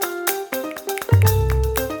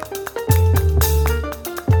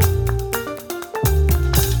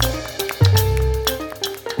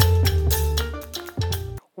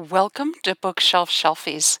Welcome to Bookshelf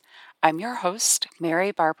Shelfies. I'm your host,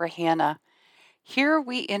 Mary Barbara Hanna. Here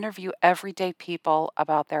we interview everyday people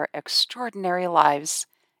about their extraordinary lives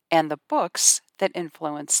and the books that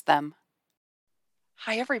influenced them.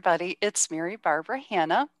 Hi, everybody. It's Mary Barbara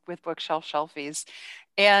Hanna with Bookshelf Shelfies.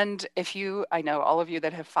 And I know all of you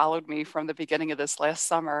that have followed me from the beginning of this last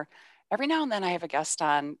summer, every now and then I have a guest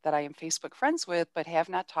on that I am Facebook friends with, but have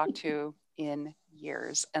not talked to in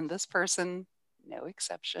years. And this person, no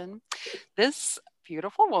exception. This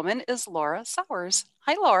beautiful woman is Laura Sowers.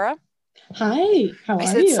 Hi, Laura. Hi, how I are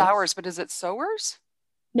said you? Sowers, but is it Sowers?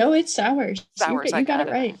 No, it's Sowers. Sowers, I You got got it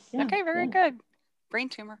it. right. Yeah, Okay, very yeah. good. Brain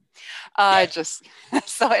tumor. Just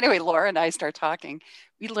so anyway, Laura and I start talking.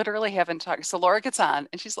 We literally haven't talked. So Laura gets on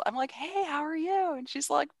and I'm like, hey, how are you? And she's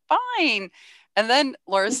like, fine. And then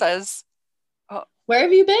Laura says, oh, Where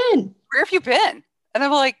have you been? where have you been? And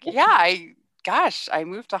I'm like, Yeah, gosh, I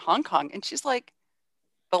moved to Hong Kong. And she's like,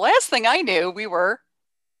 the last thing I knew, we were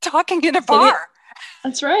talking in a sitting. bar.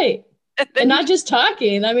 That's right. And And then you not just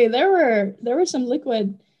talking. I mean, there were some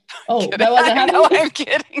liquid. Oh, kidding. that wasn't I know happening. I'm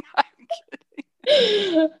kidding.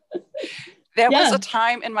 That was a Yeah.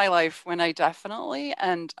 time in my life when I definitely,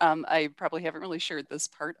 and I probably haven't really shared this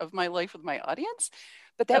part of my life with my audience,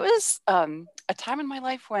 but that Yep. was a time in my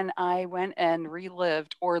life when I went and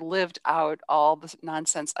relived or lived out all the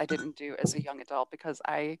nonsense I didn't do as a young adult because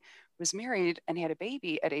I was married and had a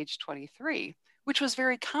baby at age 23, which was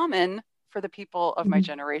very common for the people of my Mhm,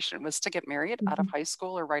 generation was to get married out of mhm, high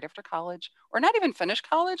school or right after college or not even finish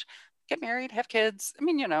college, get married, have kids. I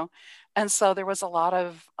mean, and so there was a lot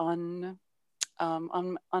of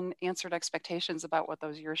unanswered expectations about what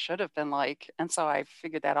those years should have been like. And so I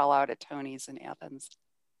figured that all out at Tony's in Athens.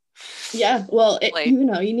 Yeah. Well, Late.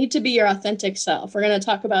 you need to be your authentic self. We're going to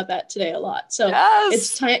talk about that today a lot. So it's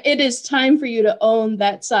Yes. time. It is time for you to own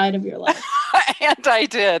that side of your life. And I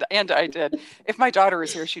did. And I did. If my daughter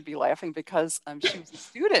was here, she'd be laughing because she was a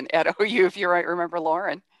student at OU, if you right, remember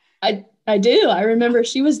Lauren. I do. I remember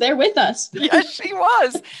she was there with us. Yes, she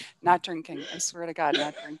was. Not drinking. I swear to God,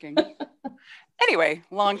 not drinking. Anyway,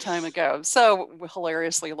 long time ago. So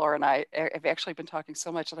hilariously, Laura and I have actually been talking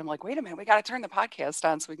so much that I'm like, wait a minute, we got to turn the podcast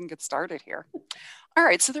on so we can get started here. All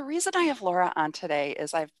right. So the reason I have Laura on today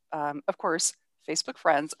is of course, Facebook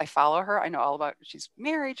friends. I follow her. I know all about. She's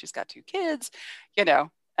married. She's got two kids. You know,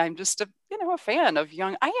 I'm just a fan of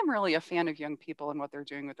young. I am really a fan of young people and what they're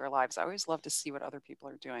doing with their lives. I always love to see what other people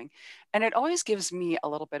are doing, and it always gives me a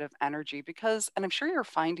little bit of energy because, and I'm sure you're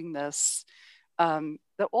finding this.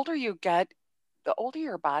 The older you get, the older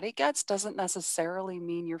your body gets doesn't necessarily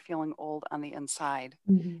mean you're feeling old on the inside.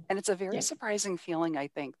 Mhm. And it's a very Yep. surprising feeling, I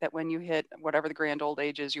think, that when you hit whatever the grand old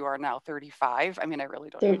age is, you are now 35. I mean, I really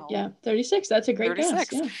don't know how old. Yeah, 36. That's a great guess.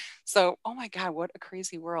 36. Yeah. So, oh my God, what a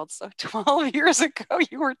crazy world. So 12 years ago,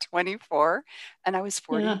 you were 24 and I was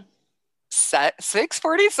Yeah.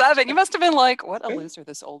 647. You must have been like, what a Great. loser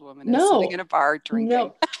this old woman is sitting in No, a bar drinking.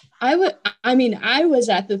 no. I mean, I was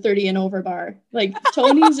at the 30 and over bar. Like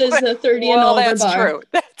Tony's is the 30 and Well, over that's bar. true.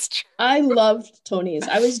 That's true. I loved Tony's.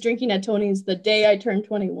 I was drinking at Tony's the day I turned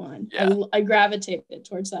 21. Yeah. I gravitated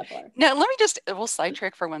towards that bar. Now, we'll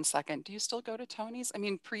sidetrack for 1 second. Do you still go to Tony's? I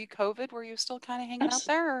mean, pre-COVID, were you still kind of hanging out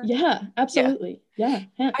there? Or? Yeah, Yeah. absolutely. Yeah.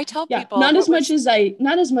 Yeah. I tell Yeah. people what was,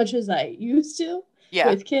 Not as much as I used to yeah,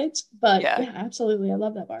 with kids, but yeah, yeah, absolutely. I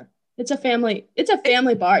love that bar. It's a e-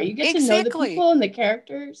 family bar. You get to know the exactly. people and the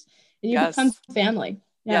characters and you become Yes. family.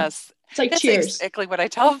 Yeah. Yes, It's like that's cheers. exactly what I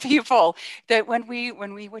tell people that when we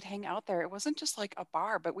would hang out there, it wasn't just like a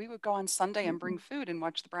bar, but we would go on Sunday and bring Mhm. food and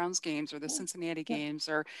watch the Browns games or the Yeah. Cincinnati Yeah. games,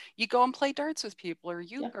 or you go and play darts with people or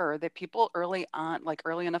Yeah. euchre that people early on, like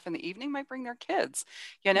early enough in the evening, might bring their kids,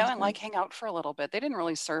 That's and right. like hang out for a little bit. They didn't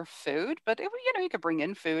really serve food, but you could bring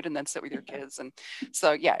in food and then sit with your kids. And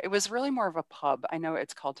so, yeah, it was really more of a pub. I know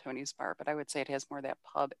it's called Tony's Bar, but I would say it has more of that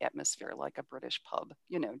pub atmosphere, like a British pub,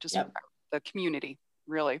 just Yep. the community,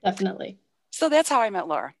 really. Definitely. So that's how I met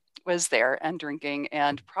Laura, was there and drinking,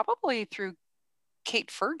 and probably through Kate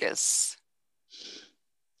Fergus.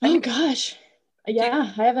 I Oh mean, gosh. do you,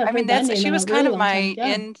 Yeah, I haven't I mean heard that that's name she in a was kind really of long my time. Yeah.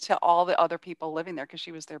 into all the other people living there because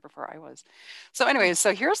she was there before I was. So, anyways,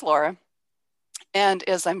 so here's Laura. And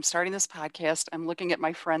as I'm starting this podcast, I'm looking at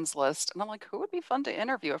my friends list and I'm like, who would be fun to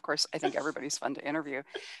interview? Of course, I think everybody's fun to interview.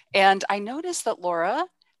 And I noticed that Laura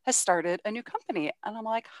has started a new company. And I'm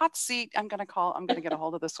like, hot seat, I'm going to get a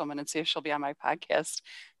hold of this woman and see if she'll be on my podcast.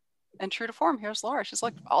 And true to form, here's Laura. She's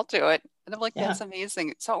like, I'll do it. And I'm like, Yeah. that's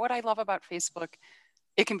amazing. So what I love about Facebook,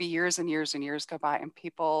 it can be years and years and years go by, and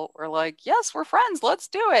people were like, yes, we're friends, let's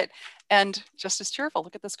do it. And just as cheerful.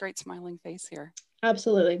 Look at this great smiling face here.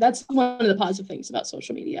 Absolutely. That's one of the positive things about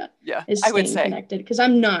social media Yeah, is I would staying say. connected because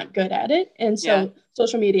I'm not good at it. And Yeah. so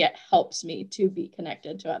social media helps me to be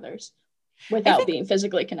connected to others I without think, being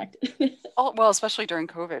physically connected. well, especially during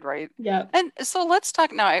COVID, right? Yeah. And so let's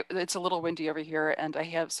talk now. It's a little windy over here, and I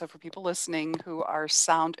have, so for people listening who are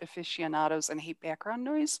sound aficionados and hate background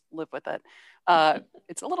noise, live with it. Uh,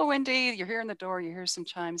 it's a little windy. You're hearing the door, you hear some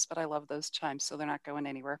chimes, but I love those chimes, so they're not going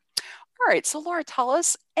anywhere. All right, so Laura, tell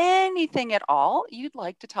us anything at all you'd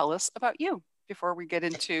like to tell us about you before we get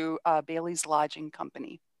into Bailey's Lodging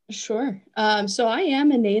Company. Sure. So I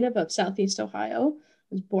am a native of Southeast Ohio.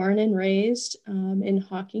 I was born and raised in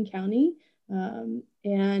Hocking County,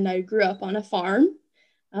 and I grew up on a farm,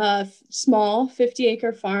 small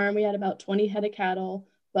 50-acre farm. We had about 20 head of cattle,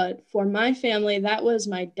 but for my family, that was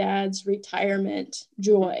my dad's retirement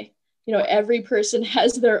joy. You know, every person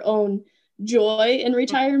has their own joy in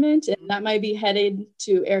retirement, and that might be headed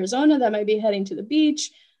to Arizona, that might be heading to the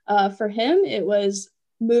beach. For him, it was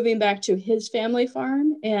moving back to his family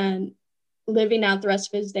farm and living out the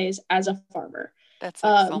rest of his days as a farmer. That's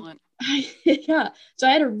excellent. Yeah. So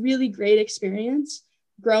I had a really great experience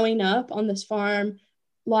growing up on this farm,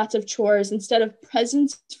 lots of chores. Instead of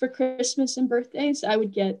presents for Christmas and birthdays, I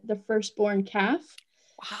would get the firstborn calf.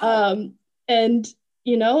 Wow. And,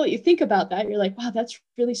 you know, you think about that, you're like, wow, that's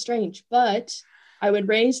really strange. But I would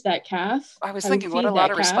raise that calf, I was I would thinking, what a feed lot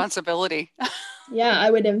that of calf. responsibility. Yeah,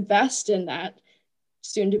 I would invest in that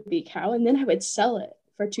soon to be cow, and then I would sell it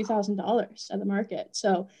for $2,000 at the market.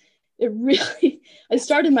 So it really, I That's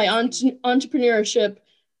started my amazing. entrepreneurship,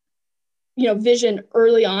 you know, vision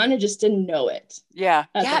early on. I just didn't know it Yeah,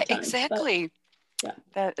 at yeah, that time. But exactly. yeah,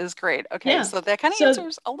 That is great. Okay, yeah. so that kind of So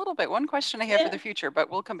answers a little bit. One question I have for yeah, the future, but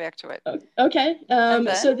we'll come back to it. okay. And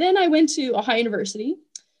then, So then I went to Ohio University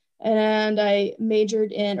and I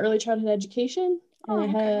majored in early childhood education.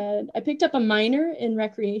 And oh, okay. I picked up a minor in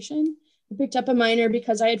recreation. I picked up a minor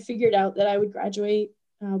because I had figured out that I would graduate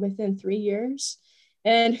within 3 years.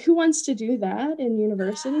 And who wants to do that in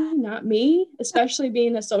university? Not me, especially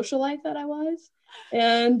being a socialite that I was.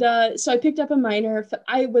 And so I picked up a minor.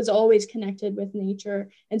 I was always connected with nature,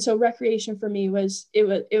 and so recreation for me was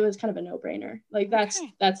kind of a no brainer. Like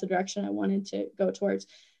Okay. that's the direction I wanted to go towards.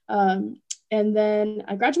 Um, and then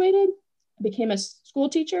I graduated. I became a school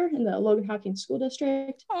teacher in the Logan Hocking School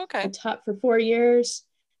District. Oh, I okay. taught for 4 years.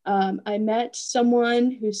 I met someone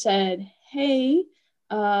who said, "Hey,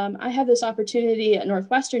 I have this opportunity at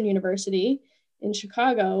Northwestern University in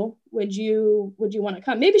Chicago. Would you want to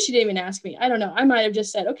come?" Maybe she didn't even ask me. I don't know. I might have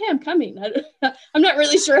just said, "Okay, I'm coming." I'm not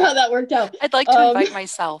really sure how that worked out. I'd like to invite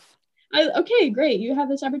myself. Okay, great. You have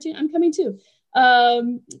this opportunity. I'm coming too.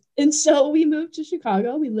 And so we moved to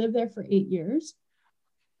Chicago. We lived there for 8 years.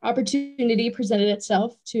 Opportunity presented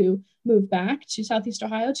itself to move back to Southeast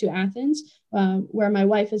Ohio, to Athens, where my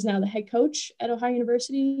wife is now the head coach at Ohio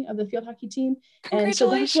University of the field hockey team. And so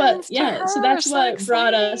that's what, Congratulations to yeah, so her. that's So what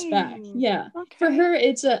brought us back. exciting. Yeah. For Okay. her,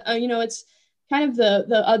 it's you know, it's kind of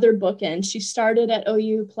the other bookend. She started at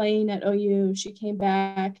OU, playing at OU. She came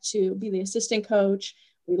back to be the assistant coach.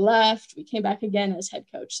 We left. We came back again as head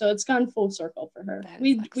coach. So it's gone full circle for her. That is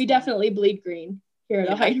We excellent. definitely bleed green here at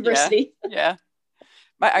Ohio Yeah, yeah, University. yeah.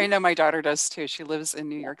 I know my daughter does too. She lives in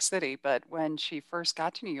New Yeah. York City, but when she first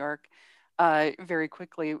got to New York, very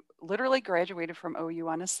quickly, literally graduated from OU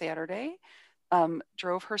on a Saturday,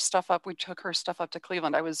 drove her stuff up. We took her stuff up to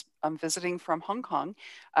Cleveland. I was visiting from Hong Kong,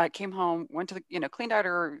 came home, went to the, cleaned out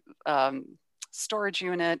her storage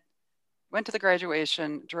unit, went to the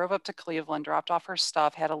graduation, drove up to Cleveland, dropped off her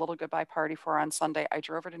stuff, had a little goodbye party for her on Sunday. I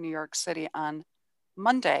drove her to New York City on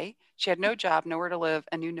Monday. She had no job, nowhere to live,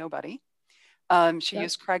 and knew nobody. She Yep.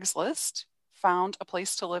 used Craigslist, found a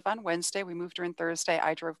place to live on Wednesday. We moved her in Thursday.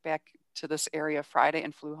 I drove back to this area Friday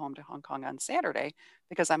and flew home to Hong Kong on Saturday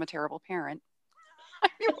because I'm a terrible parent. I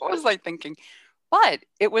mean, what was I thinking? But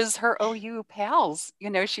it was her OU pals.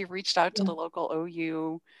 She reached out to Yeah. the local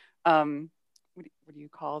OU, what do you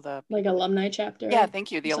call the Like people that, alumni yeah, chapter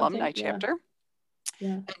thank you, or the alumni something. Yeah. chapter. Yeah.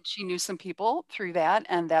 And she knew some people through that,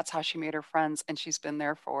 and that's how she made her friends. And she's been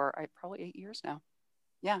there for probably 8 years now.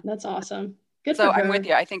 Yeah. That's awesome. Good So for I'm with her.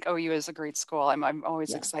 you. I think OU is a great school. I'm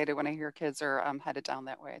always Yeah. excited when I hear kids are headed down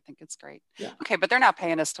that way. I think it's great. Yeah. Okay, but they're not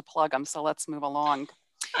paying us to plug them, so let's move along.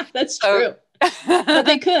 That's So true. But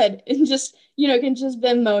they could and just, can just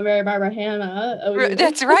Venmo Mary Barbara Hannah OU.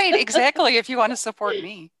 that's right, exactly. If you want to support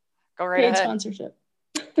me, go right Paid ahead. sponsorship.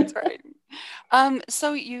 That's right.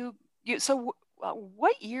 So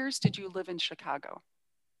what years did you live in Chicago?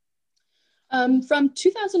 From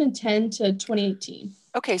 2010 to 2018.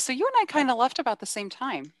 Okay, so you and I Yeah. kind of left about the same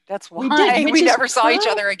time. That's We did, why we which is never saw each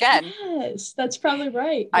other again. yes, that's probably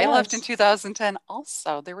right. I left in Yes. 2010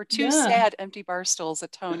 also. There were two Yeah. sad empty bar stools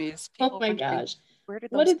at Tony's. Oh People my wondering, gosh. where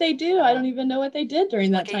did What those did they people do? I don't go? even know what they did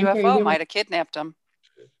during that Like a time period. UFO They were, might have kidnapped them.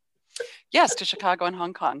 Yes, to Chicago and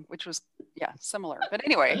Hong Kong, which was, yeah, similar. But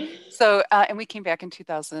anyway, so, and we came back in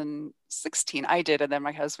 2016. I did, and then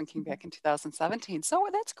my husband came back in 2017. So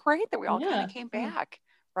that's great that we all kind of yeah, came yeah, back,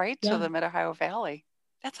 right, to yeah, the Mid-Ohio Valley.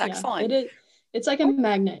 That's yeah. It excellent. is. It's like a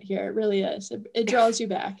magnet here. It really is. It draws you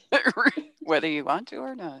back. Whether you want to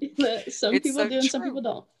or not. Some It's people so do and some people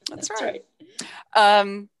true. don't. That's That's right.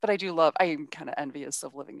 right. But I'm kind of envious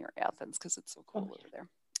of living near Athens because it's so Oh cool over there.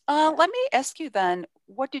 yeah, Let me ask you then,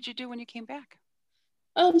 what did you do when you came back?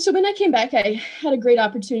 So when I came back, I had a great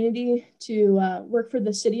opportunity to work for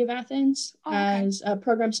the city of Athens Oh, okay. as a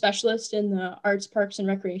program specialist in the Arts, Parks, and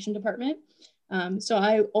Recreation Department. So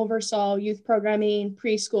I oversaw youth programming,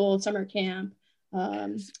 preschool, summer camp,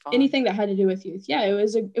 It's fun. anything that had to do with youth. Yeah, it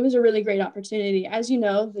was a really great opportunity. As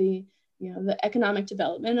the economic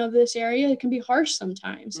development of this area can be harsh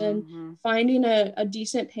sometimes, and Mm-hmm. finding a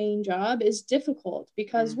decent paying job is difficult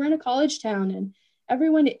because we're in a Mm-hmm. college town and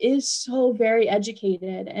everyone is so very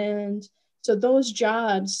educated, and so those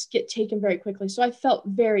jobs get taken very quickly. So I felt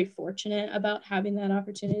very fortunate about having that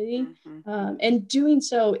opportunity, Mm-hmm. and doing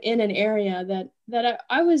so in an area that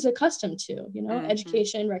I was accustomed to. Mm-hmm.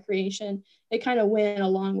 Education, recreation. It kind of went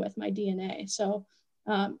along with my DNA. So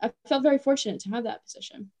I felt very fortunate to have that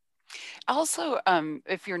position. Also,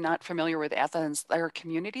 if you're not familiar with Athens, their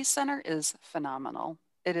community center is phenomenal.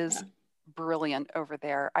 It is Yeah, brilliant over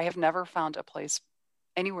there. I have never found a place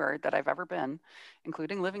anywhere that I've ever been,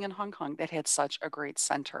 including living in Hong Kong, that had such a great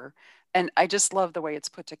center. And I just love the way it's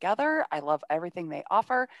put together. I love everything they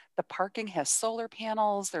offer. The parking has solar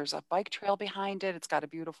panels, there's a bike trail behind it, it's got a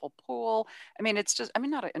beautiful pool. I mean, it's just, I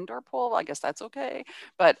mean, not an indoor pool, I guess that's okay.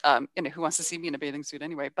 But, who wants to see me in a bathing suit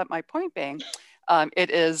anyway? But my point being,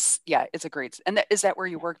 it is, yeah, it's a great, and is that where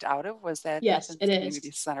you yeah. worked out of? Was that Yes, Athens it Community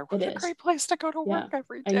is. Center? It What a is. great place to go to work Yeah,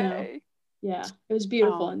 every I know. day. Yeah, it was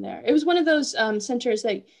beautiful Oh, in there. It was one of those centers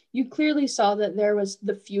that you clearly saw that there was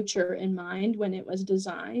the future in mind when it was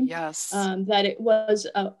designed, yes. that it was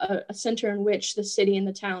a center in which the city and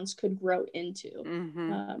the towns could grow into,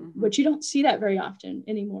 Mm-hmm. Mm-hmm. which you don't see that very often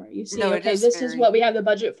anymore. You see, No, it okay, is this is very, what we have the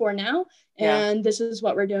budget for now, yeah. and this is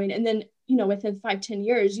what we're doing. And then, within 5-10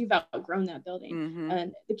 years, you've outgrown that building. Mm-hmm.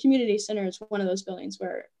 And the community center is one of those buildings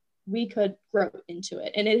where we could grow into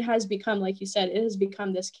it. And it has become, like you said, it has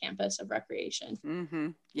become this campus of recreation. Mm-hmm.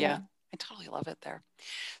 Yeah. Yeah. I totally love it there.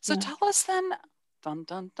 So Yeah. tell us then, dun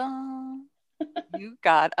dun dun, you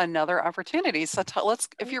got another opportunity. So let's,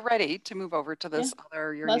 if you're ready to move over to Yeah. this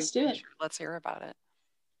other, your new Let's do it. venture, let's hear about it.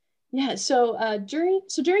 Yeah. So during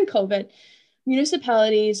COVID,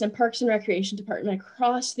 municipalities and parks and recreation department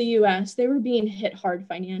across the U.S. they were being hit hard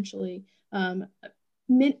financially. Um,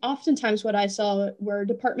 Oftentimes, what I saw were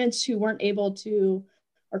departments who weren't able to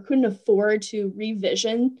or couldn't afford to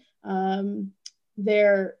revision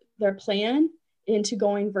their plan into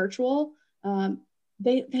going virtual.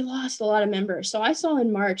 They lost a lot of members. So I saw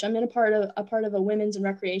in March, I'm in a part of a women's and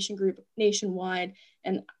recreation group nationwide,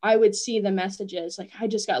 and I would see the messages like, I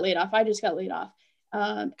just got laid off, I just got laid off.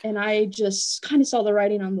 And I just kind of saw the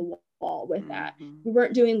writing on the wall with that. Mm-hmm. We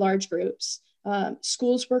weren't doing large groups.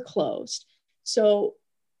 Schools were closed. So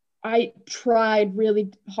I tried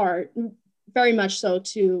really hard, very much so,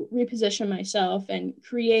 to reposition myself and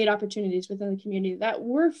create opportunities within the community that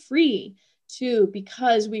were free too,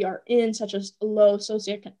 because we are in such a low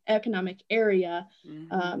socioeconomic area,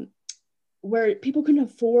 Mm-hmm. um, where people couldn't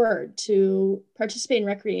afford to participate in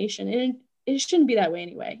recreation. And it shouldn't be that way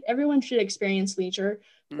anyway. Everyone should experience leisure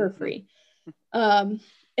for Mm-hmm. free. Um,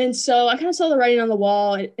 and so I kind of saw the writing on the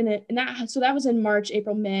wall, so that was in March,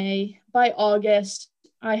 April, May. By August,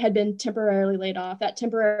 I had been temporarily laid off. That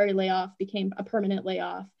temporary layoff became a permanent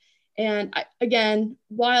layoff. And again,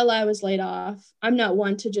 while I was laid off, I'm not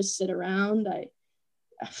one to just sit around.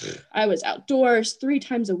 I was outdoors 3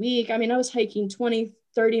 times a week. I mean, I was hiking 20,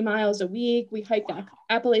 30 miles a week. We hiked the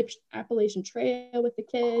Wow. Appalachian Trail with the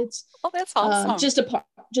kids. Oh, that's awesome. Just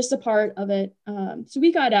a part of it. So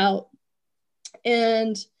we got out,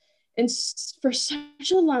 and for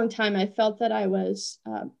such a long time, I felt that I was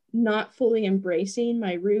not fully embracing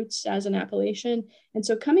my roots as an Appalachian. And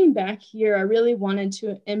so coming back here, I really wanted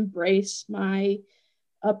to embrace my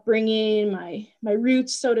upbringing, my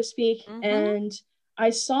roots, so to speak. Mm-hmm. And I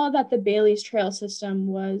saw that the Bailey's Trail system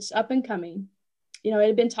was up and coming. It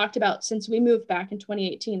had been talked about since we moved back in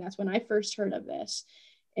 2018. That's when I first heard of this.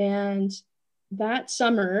 And that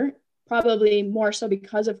summer, probably more so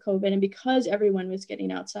because of COVID and because everyone was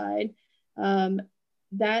getting outside.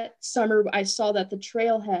 That summer, I saw that the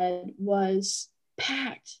trailhead was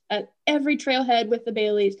packed at every trailhead with the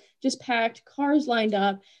Baileys, just packed, cars lined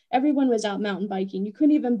up. Everyone was out mountain biking. You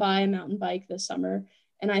couldn't even buy a mountain bike this summer.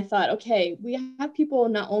 And I thought, okay, we have people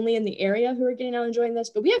not only in the area who are getting out and enjoying this,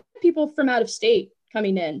 but we have people from out of state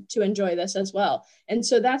coming in to enjoy this as well. And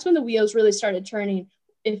so that's when the wheels really started turning.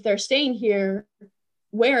 If they're staying here,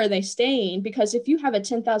 where are they staying? Because if you have a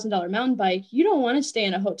 $10,000 mountain bike, you don't want to stay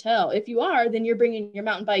in a hotel. If you are, then you're bringing your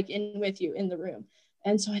mountain bike in with you in the room.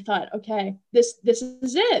 And so I thought, okay, this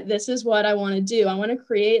is it. This is what I want to do. I want to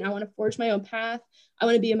create. I want to forge my own path. I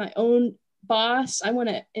want to be my own boss. I want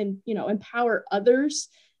to, empower others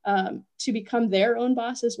to become their own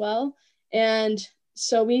boss as well. And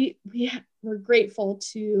so we're grateful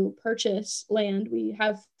to purchase land. We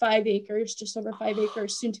have 5 acres, just over 5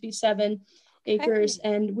 acres, soon to be 7 acres,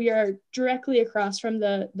 and we are directly across from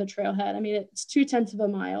the trailhead. I mean, it's 0.2 of a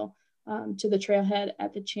mile to the trailhead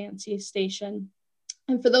at the Chansey station.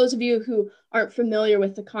 And for those of you who aren't familiar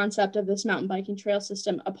with the concept of this mountain biking trail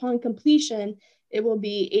system, upon completion, it will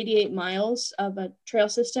be 88 miles of a trail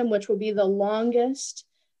system, which will be the longest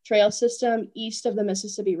trail system east of the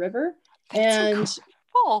Mississippi River. That's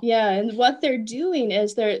incredible. Yeah, and what they're doing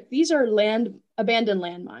is these are abandoned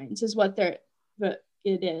landmines is what it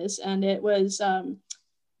is, and it was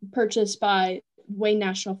purchased by Wayne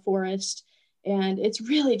National Forest, and it's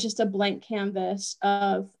really just a blank canvas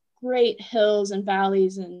of great hills and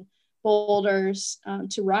valleys and boulders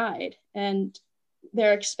to ride. And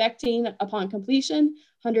they're expecting, upon completion,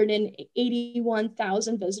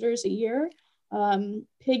 181,000 visitors a year,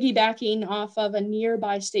 piggybacking off of a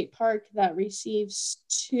nearby state park that receives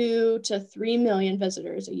 2 to 3 million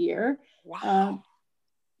visitors a year. Wow.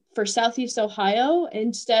 For Southeast Ohio,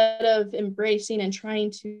 instead of embracing and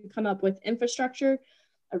trying to come up with infrastructure,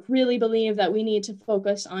 I really believe that we need to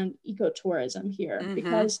focus on ecotourism here,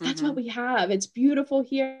 because that's what we have. It's beautiful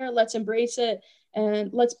here. Let's embrace it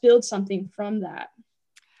and let's build something from that.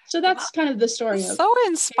 So that's kind of the story of So Bailey's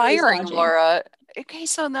inspiring, Lodging. Laura. Okay,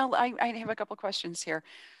 so now I have a couple questions here.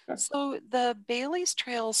 Sure. So the Bailey's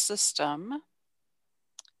Trail system,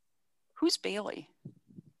 who's Bailey?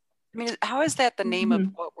 I mean, how is that the name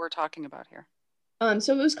of what we're talking about here?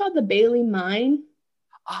 So it was called the Bailey Mine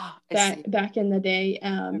Ah, I see. back in the day.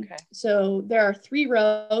 Okay. So there are 3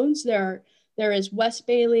 roads. There is West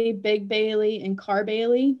Bailey, Big Bailey, and Car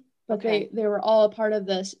Bailey, but they were all a part of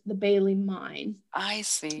the Bailey Mine. I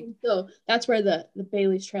see. So that's where the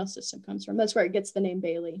Bailey's Trail system comes from. That's where it gets the name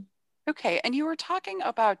Bailey. Okay, and you were talking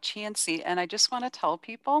about Chansey, and I just want to tell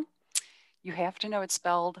people you have to know it's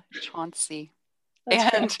spelled Chauncey.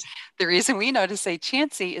 That's And correct. the reason we know to say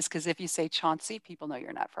Chansey is because if you say Chauncey, people know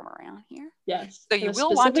you're not from around here. Yes. So It you was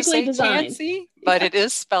will want to specifically say designed. Chansey, but it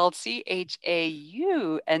is spelled Chauncy. Yes.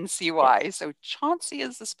 So Chauncey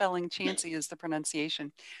is the spelling, Chansey is the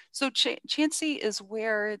pronunciation. So Chansey is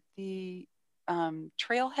where the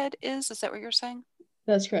trailhead is. Is that what you're saying?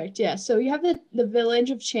 That's correct. Yeah. So you have the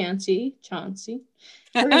village of Chauncey.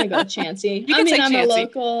 We're gonna go with Chansey. You I can mean, say I'm a Chansey.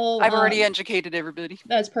 local. I've already educated everybody.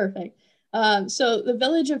 That's perfect. So the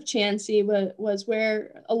village of Chansey was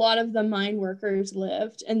where a lot of the mine workers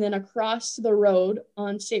lived, and then across the road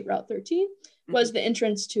on State Route 13 was the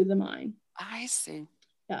entrance to the mine. I see.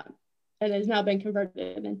 Yeah, and it has now been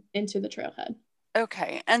converted into the trailhead.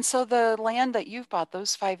 Okay, and so the land that you've bought,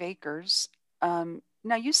 those 5 acres,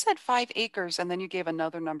 now you said 5 acres and then you gave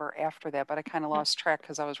another number after that, but I kind of lost track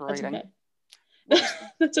because I was That's writing. okay.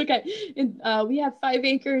 That's okay. And, we have 5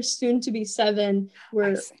 acres, soon to be 7,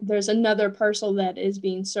 where there's another parcel that is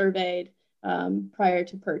being surveyed prior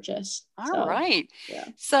to purchase. All right. Yeah.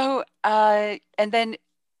 So, and then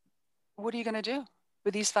what are you going to do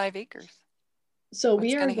with these 5 acres? So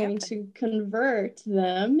we are going to convert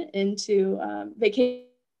them into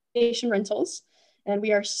vacation rentals, and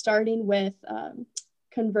we are starting with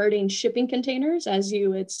converting shipping containers, as you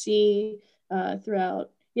would see throughout,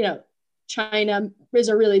 China is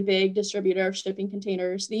a really big distributor of shipping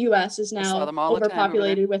containers. The US is now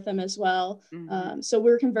overpopulated with them as well. So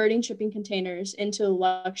we're converting shipping containers into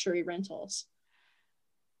luxury rentals.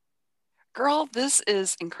 Girl, this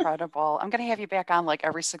is incredible. I'm going to have you back on like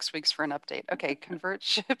every 6 weeks for an update. Okay, convert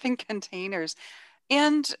shipping containers.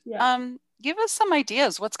 And give us some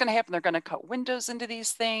ideas. What's going to happen? They're going to cut windows into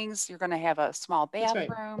these things. You're going to have a small bathroom.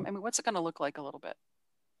 Right. I mean, what's it going to look like a little bit?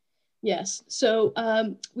 Yes. So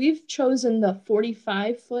we've chosen the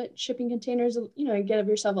 45-foot shipping containers. Give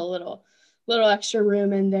yourself a little extra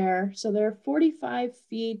room in there. So they're 45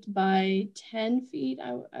 feet by 10 feet,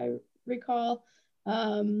 I recall.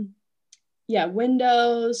 yeah,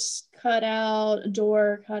 windows cut out, a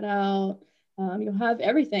door cut out. You'll have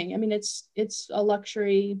everything. I mean, it's a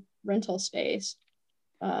luxury rental space.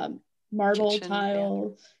 Um, Marble Kitchen, bathroom.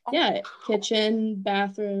 tile, Oh, yeah, wow. kitchen,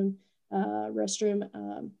 bathroom,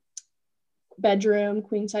 restroom, bedroom,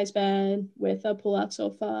 queen size bed with a pull out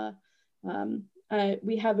sofa.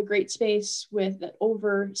 We have a great space with that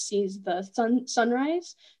oversees the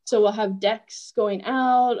sunrise. So we'll have decks going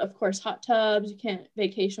out, of course, hot tubs. You can't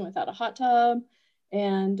vacation without a hot tub.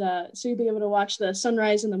 And so you'll be able to watch the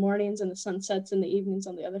sunrise in the mornings and the sunsets in the evenings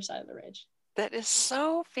on the other side of the ridge. That is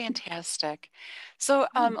so fantastic. So,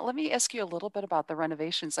 Yeah. let me ask you a little bit about the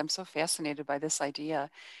renovations. I'm so fascinated by this idea.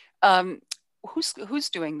 Um, who's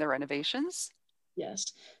doing the renovations?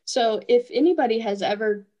 Yes. So if anybody has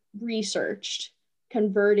ever researched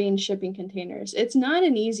converting shipping containers, it's not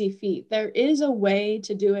an easy feat. There is a way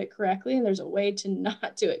to do it correctly, and there's a way to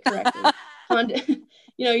not do it correctly. Con-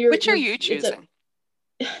 Which are you're you it's a choosing?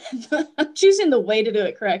 I'm choosing the way to do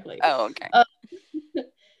it correctly. Oh, okay.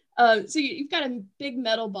 Uh, so you've got a big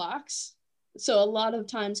metal box. So a lot of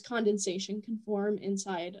times condensation can form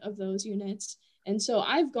inside of those units. And so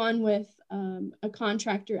I've gone with a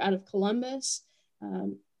contractor out of Columbus.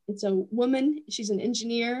 Um, it's a woman. She's an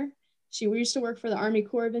engineer. She used to work for the Army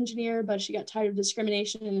Corps of Engineer, but she got tired of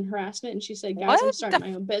discrimination and harassment. And she said, guys, I'm What starting the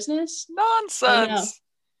my own business. I know. nonsense?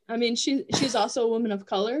 I mean, she's also a woman of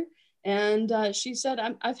color. And she said,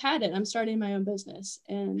 I've had it. I'm starting my own business.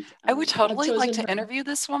 And I would I've totally like chosen to her. interview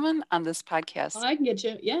this woman on this Oh, podcast. I can get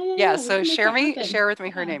you. Yeah, yeah, Yeah, yeah. We so can make that happen. share with me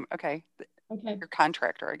her Yeah. name. Okay. Okay. Your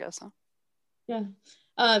contractor, I guess. Huh?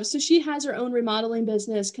 Yeah. So she has her own remodeling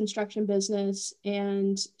business, construction business,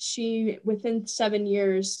 and she, within 7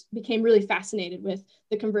 years, became really fascinated with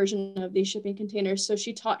the conversion of these shipping containers. So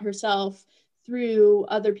she taught herself through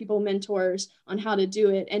other people, mentors, on how to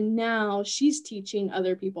do it, and now she's teaching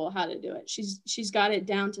other people how to do it. She's got it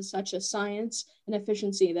down to such a science and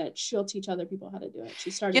efficiency that she'll teach other people how to do it.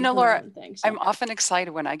 She's You starting know, her Laura, own thing. I'm So often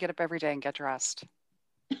excited when I get up every day and get dressed.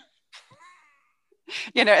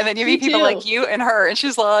 And then you me meet people like too. you and her, and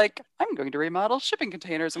she's like, I'm going to remodel shipping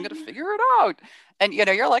containers. I'm going to figure it out. And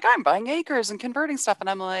you're like, I'm buying acres and converting stuff. And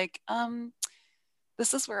I'm like,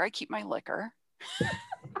 this is where I keep my liquor.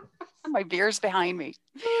 My beer's behind me.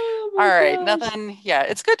 Oh All my right, gosh. nothing. Yeah,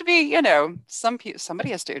 it's good to be, somebody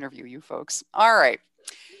has to interview you folks. All right.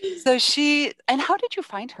 So and how did you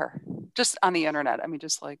find her? Just on the internet. I mean,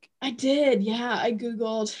 just like, I did, yeah. I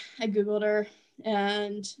googled her,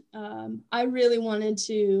 and I really wanted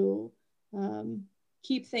to um,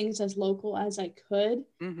 keep things as local as I could.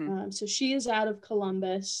 mm-hmm, So she is out of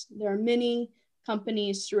Columbus. There are many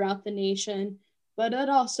companies throughout the nation, but it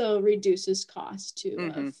also reduces cost too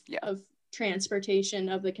mm-hmm, yeah. of transportation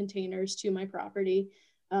of the containers to my property.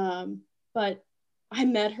 But I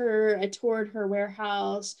met her, I toured her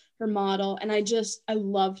warehouse, her model, and I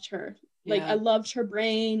loved her. Like, I Yeah. loved her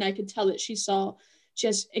brain. I could tell that she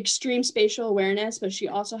has extreme spatial awareness, but she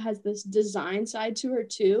also has this design side to her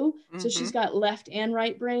too. So Mm-hmm. she's got left and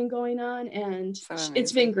right brain going on, and So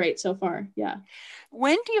it's been amazing. great so far. Yeah.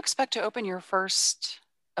 When do you expect to open your first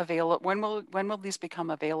available? When will these become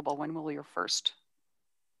available? When will your first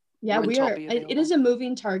Yeah, rental be it available? is a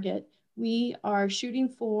moving target. We are shooting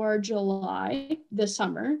for July this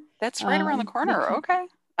summer. That's right around the corner. Because, Okay.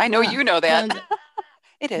 I know yeah, you know that.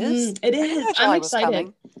 It is. it I didn't is. know I'm July was excited.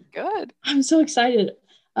 coming. Good. I'm so excited.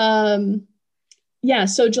 Um, yeah,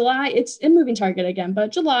 so July, it's a moving target again,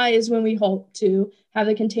 but July is when we hope to have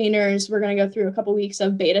the containers. We're going to go through a couple weeks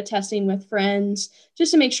of beta testing with friends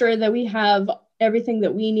just to make sure that we have everything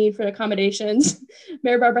that we need for the accommodations.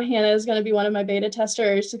 Mary Barbara Hannah is going to be one of my beta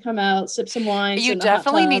testers to come out, sip some wine, sit You in the hot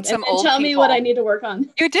definitely tub, need and some then old tell me what I people. need to work on.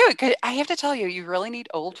 You do. 'Cause I have to tell you, you really need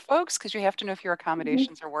old folks because you have to know if your Mm-hmm.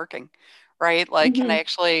 accommodations are working, right? Like, can I Mm-hmm.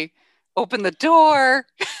 actually open the door?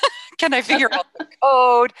 Can I figure out the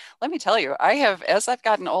code? Let me tell you, as I've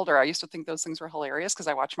gotten older, I used to think those things were hilarious because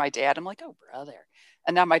I watched my dad. I'm like, oh, brother.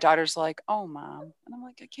 And now my daughter's like, oh, mom. And I'm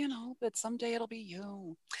like, I can't help it. Someday it'll be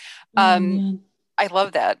you. Oh, Um, man. I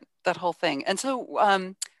love that whole thing. And so,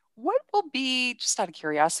 what will be, just out of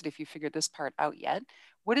curiosity, if you figured this part out yet,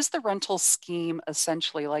 what is the rental scheme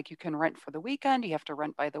essentially like? You can rent for the weekend, you have to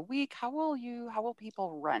rent by the week. How will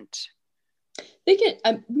people rent?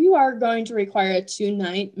 We are going to require a 2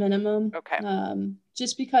 night minimum, Okay.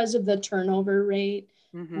 just because of the turnover rate.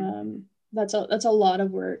 Hmm. That's a lot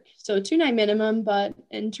of work. So a 2 night minimum, but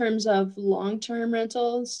in terms of long-term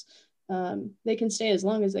rentals, they can stay as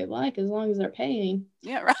long as they like, as long as they're paying.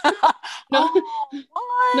 Yeah. Right. No,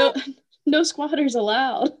 Oh, no, no squatters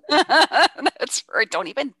allowed. what? That's right. Don't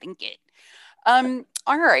even think it.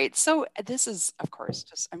 All right. So this is, of course,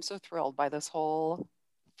 just I'm so thrilled by this whole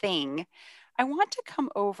thing. I want to come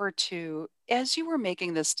over to as you were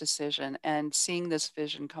making this decision and seeing this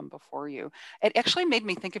vision come before you. It actually made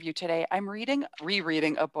me think of you today. I'm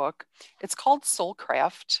rereading a book. It's called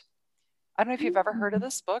Soulcraft. I don't know if you've ever heard of Mm,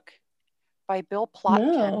 this book by Bill Plotkin.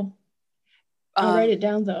 no, I'll write Um, it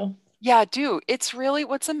down though. yeah, do. It's really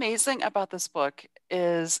what's amazing about this book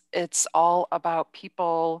is it's all about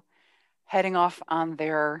people heading off on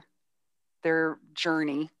their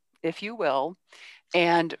journey, if you will,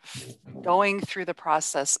 and going through the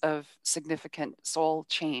process of significant soul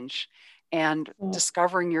change and Oh,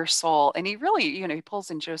 discovering your soul. And he really, he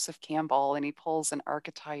pulls in Joseph Campbell and he pulls in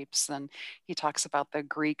archetypes and he talks about the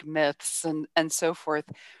Greek myths and so forth.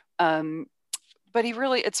 Um, but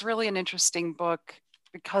it's really an interesting book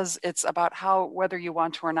because it's about how, whether you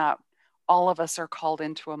want to or not, all of us are called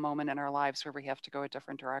into a moment in our lives where we have to go a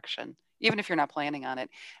different direction, even if you're not planning on it.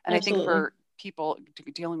 And I think absolutely. for people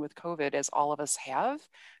dealing with COVID, as all of us have,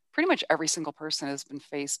 pretty much every single person has been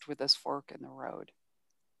faced with this fork in the road.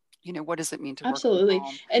 What does it mean to work from Absolutely.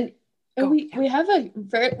 home? And Go, we yeah. we have a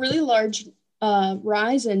very really large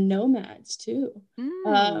rise in nomads too.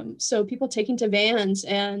 Mm, So people taking to vans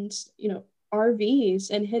and RVs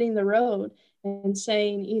and hitting the road and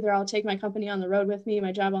saying either I'll take my company on the road with me,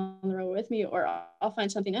 my job on the road with me, or I'll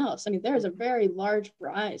find something else. I mean, there's a mhm. very large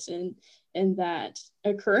rise in that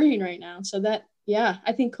occurring right now. So that yeah,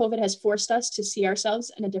 I think COVID has forced us to see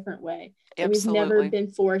ourselves in a different way that we've never Absolutely. been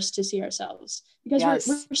forced to see ourselves because we're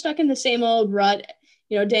Yes. stuck in the same old rut,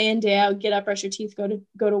 day in day out, get up, brush your teeth,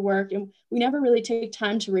 go to work, and we never really take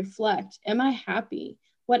time to reflect. Am I happy?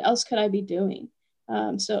 What else could I be doing?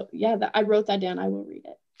 So yeah, I wrote that down. I will read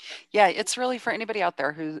it. Yeah, it's really for anybody out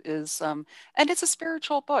there who is, and it's a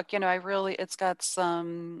spiritual book. It's got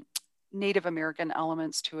some Native American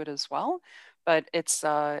elements to it as well, but it's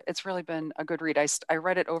really been a good read. I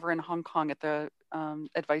read it over in Hong Kong at the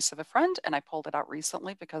advice of a friend, and I pulled it out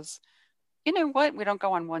recently because you know what? We don't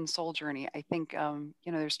go on one soul journey. I think,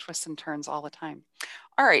 there's twists and turns all the time.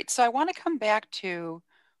 All right. So I want to come back to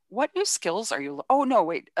what new skills are you? Oh, no,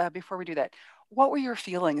 wait. Before we do that, what were your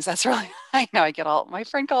feelings? That's really, I know I get all, my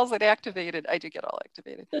friend calls it activated. I do get all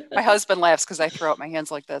activated. My husband laughs because I throw up my hands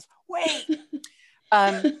like this. Wait.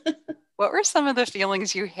 Um, what were some of the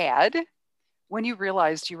feelings you had when you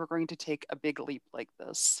realized you were going to take a big leap like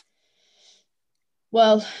this?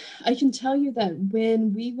 Well, I can tell you that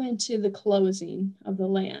when we went to the closing of the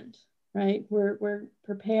land, right, we're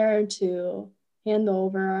prepared to hand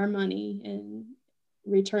over our money in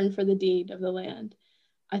return for the deed of the land.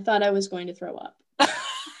 I thought I was going to throw up.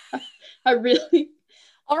 I really,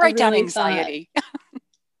 I'll I write down really thought, anxiety.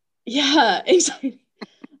 yeah, exactly.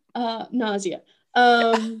 Nausea.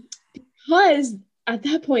 Um, because at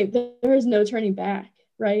that point there is no turning back,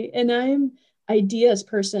 right? And I'm ideas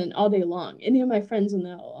person all day long. Any of my friends will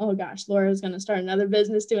know, oh gosh, Laura's going to start another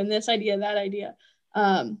business doing this idea, that idea.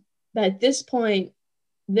 Um, but at this point,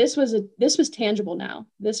 this was tangible now.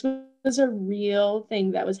 This was a real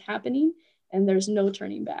thing that was happening, and there's no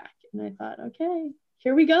turning back. And I thought, okay,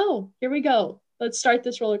 here we go, here we go. Let's start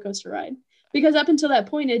this roller coaster ride. Because up until that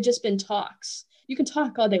point, it had just been talks. You can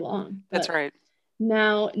talk all day long, That's but right.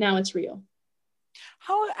 now it's real.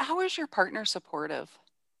 How is your partner supportive?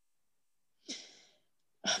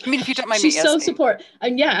 Oh I my mean, if you gosh, don't mind me she's so asking. support.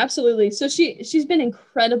 Yeah, absolutely. So she's been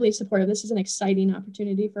incredibly supportive. This is an exciting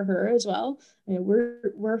opportunity for her as well. I mean,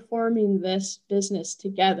 we're forming this business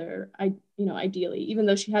together. Ideally, even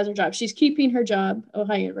though she has her job, she's keeping her job,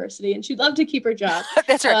 Ohio University, and she'd love to keep her job.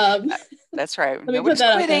 That's right. Um, That's right. let me put Nobody's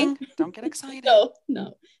that out there. quitting. Don't get excited. No,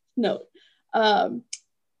 no, no. Um,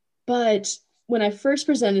 but when I first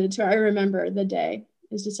presented it to her, I remember the day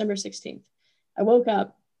is December 16th. I woke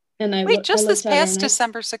up and Wait, I just this looked at her and past I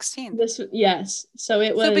December 16th. this yes. So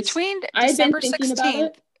it So was between I had been December thinking about 16th,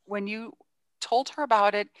 it. when you told her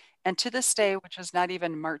about it, and to this day, which is not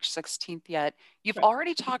even March 16th yet, you've Right.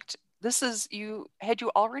 already talked. Had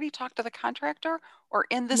you already talked to the contractor, or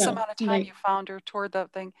in this No, amount of time you like found her toward the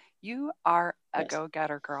thing? You are a yes.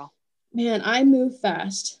 go-getter girl. Man, I move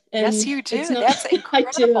fast. Yes, And you it's do. not That's I do.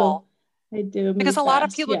 incredible. I do Because move a lot of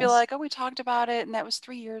fast. people would be Yes. like, oh, we talked about it, and that was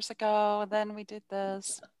 3 years ago, and then we did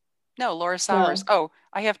this. No, Laura Sowers. No, Oh,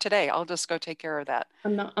 I have today. I'll just go take care of that.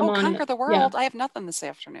 I'm Oh, on conquer it. the Yeah. world. I have nothing this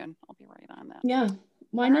afternoon. I'll be right on that. Yeah.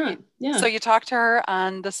 Why All not? right. So Yeah. you talked to her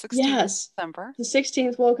on the 16th of Yes. December. The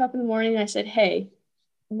 16th woke up in the morning and I said, "Hey,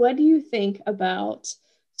 what do you think about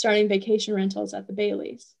starting vacation rentals at the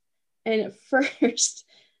Baileys?" And at first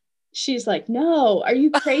she's like, "No, are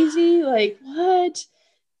you crazy? Like, what?"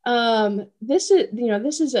 this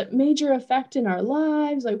is a major effect in our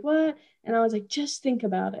lives. Like, what? And I was like, just think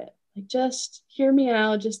about it. Like, just hear me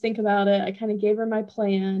out. Just think about it. I kind of gave her my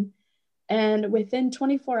plan. And within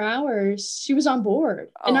 24 hours, she was on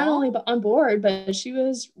board. And not only Oh, on board, but she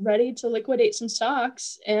was ready to liquidate some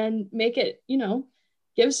stocks and make it,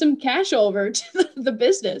 give some cash over to the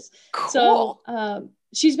business. So cool.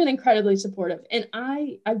 she's been incredibly supportive. And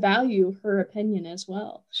I value her opinion as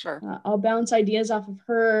well. Sure. I'll bounce ideas off of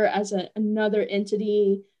her as another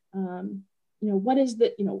entity. What is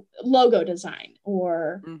the, logo design,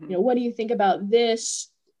 or, Hmm. what do you think about this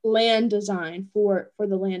land design for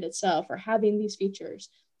the land itself, or having these features?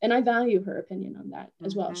 And I value her opinion on that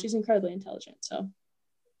as well. Hmm. She's incredibly intelligent. So,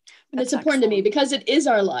 and it's That's important to me excellent. because it is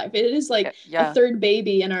our life. It is Yeah, like a yeah. third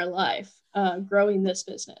baby in our life, growing this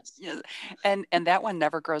business. Yeah. And that one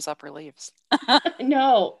never grows up or leaves. I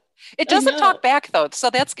know. It I doesn't talk know. back though, so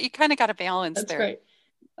that's you kind of got a balance That's there. great.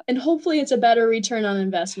 And hopefully it's a better return on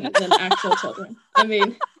investment than actual children. I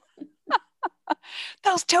mean,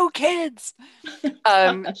 Those two kids. gosh.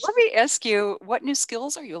 Let me ask you, what new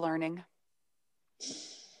skills are you learning?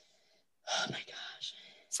 Oh my gosh.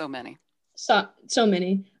 So many. So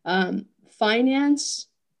many. Finance.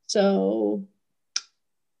 So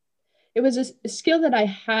it was a skill that I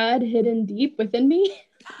had hidden deep within me,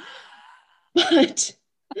 but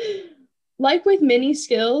like with many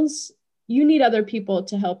skills, you need other people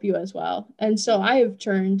to help you as well. And so I have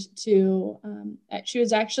turned to, she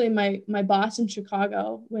was actually my boss in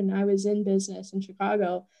Chicago when I was in business in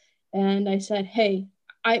Chicago. And I said, hey,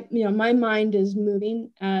 my mind is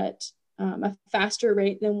moving at a faster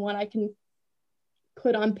rate than what I can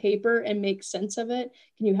put on paper and make sense of it.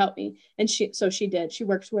 Can you help me? And she did. She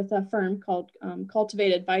works with a firm called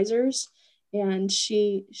Cultivate Advisors, and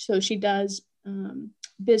she does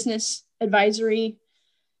business advisory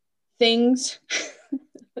things.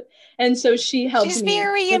 And so she helped She's me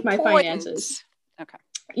very with my important. finances. Okay.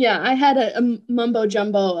 Yeah, I had a mumbo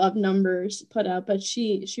jumbo of numbers put out, but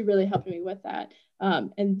she really helped me with that.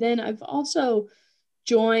 And then I've also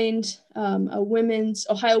joined a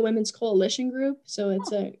Ohio Women's Coalition group. So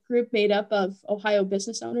it's Oh, a group made up of Ohio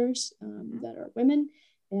business owners mhm. that are women,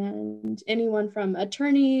 and anyone from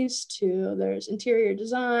attorneys to there's interior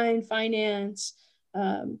design, finance.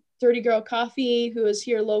 Dirty Girl Coffee, who is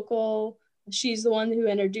here local. She's the one who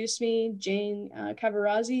introduced me, Jane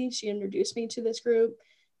Cavarazzi. She introduced me to this group.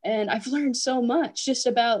 And I've learned so much just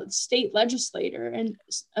about state legislator and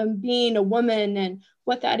being a woman and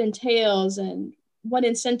what that entails and what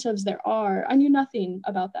incentives there are. I knew nothing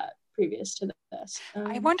about that previous to this.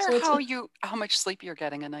 I wonder So it's how much sleep you're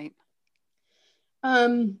getting a night.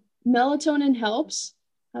 melatonin helps,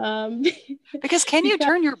 um, Because can you because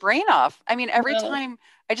turn your brain off? I mean, every well, time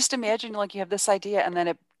I just imagine like you have this idea and then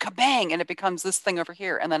it kabang and it becomes this thing over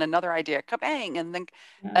here and then another idea kabang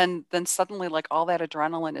yeah, and then suddenly like all that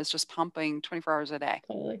adrenaline is just pumping 24 hours a day,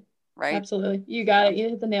 totally. right? Absolutely. You got Yeah. it. You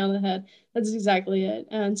hit the nail on the head. That's exactly it.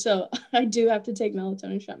 And so I do have to take melatonin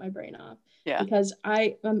and shut my brain off Yeah. because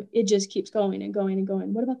it just keeps going and going and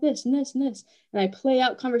going. What about this and this and this? And I play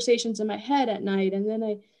out conversations in my head at night. And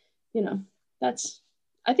then you know, that's,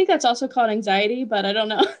 I think that's also called anxiety, but I don't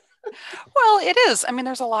know. Well, it is. I mean,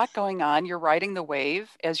 there's a lot going on. You're riding the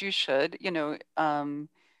wave as you should, and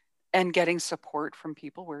getting support from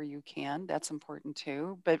people where you can. That's important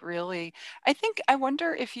too. But really, I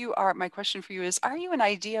wonder if you are, my question for you is, are you an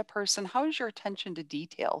idea person? How is your attention to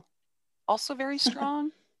detail? Also very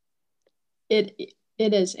strong? It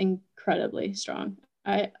is incredibly strong.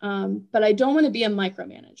 But I don't want to be a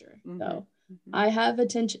micromanager Mm-hmm. though. Mm-hmm. I have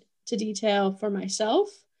attention to detail for myself.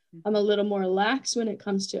 I'm Mm-hmm. a little more lax when it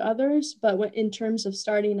comes to others, but in terms of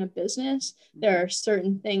starting a business, Mm-hmm. there are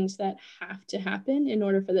certain things that have to happen in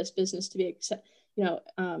order for this business to be,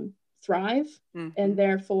 thrive, Mm-hmm. and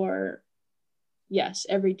therefore, yes,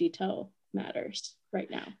 every detail matters right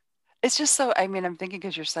now. It's just so, I mean, I'm thinking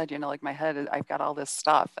because you said, like my head, I've got all this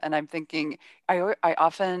stuff. And I'm thinking, I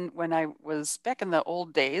often, when I was back in the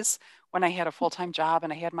old days, when I had a full-time job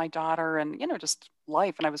and I had my daughter and, just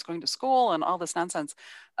life and I was going to school and all this nonsense,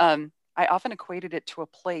 I often equated it to a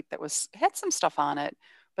plate that had some stuff on it,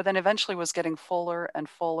 but then eventually was getting fuller and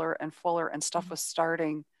fuller and fuller and stuff was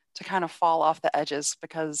starting to kind of fall off the edges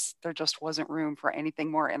because there just wasn't room for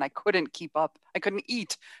anything more. And I couldn't keep up. I couldn't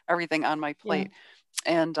eat everything on my Yeah, plate.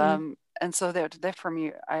 And yeah. so that for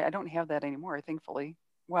me, I don't have that anymore, thankfully.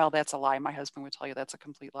 Well, that's a lie. My husband would tell you that's a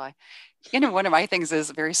complete lie. One of my things is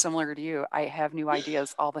very similar to you. I have new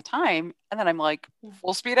ideas all the time, and then I'm like Yeah.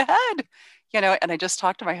 full speed ahead, And I just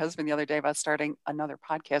talked to my husband the other day about starting another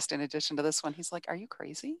podcast in addition to this one. He's like, "Are you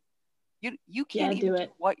crazy?" You can't Yeah, even do do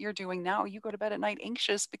it. what you're doing now. You go to bed at night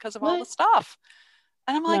anxious because of all the What? stuff.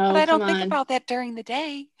 And I'm like, but No, I come don't think on. about that during the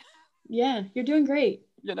day, Yeah, you're doing great.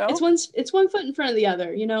 you know? It's one foot in front of the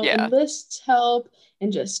other, Yeah. and lists help,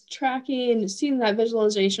 and just tracking and seeing that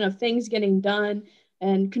visualization of things getting done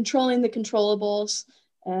and controlling the controllables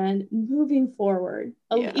and moving forward,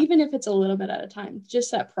 Yeah. even if it's a little bit at a time,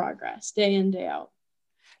 just that progress day in, day out.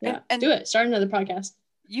 And Yeah, and do it. Start another podcast.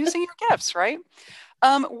 using your gifts, right?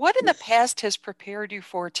 What in the Yes. past has prepared you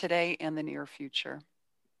for today and the near future?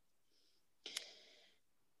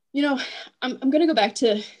 You know, I'm going to go back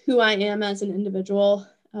to who I am as an individual.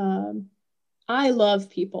 Um, I love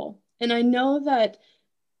people. And I know that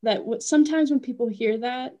sometimes when people hear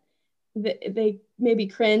that, they maybe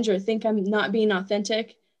cringe or think I'm not being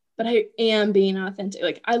authentic, but I am being authentic.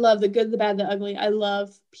 Like, I love the good, the bad, the ugly. I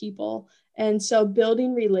love people. And so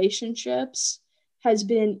building relationships has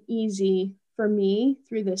been easy for me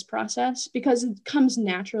through this process because it comes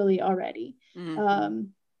naturally already. Hmm.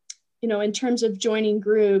 Um, in terms of joining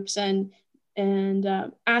groups and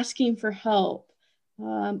asking for help,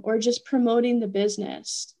 or just promoting the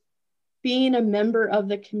business, being a member of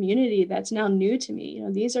the community that's now new to me.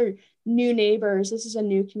 These are new neighbors. This is a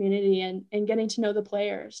new community, and getting to know the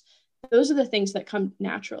players. Those are the things that come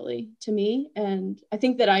naturally to me. And I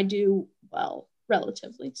think that I do well,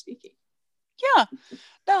 relatively speaking. Yeah.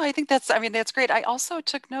 No, I think I mean, that's great. I also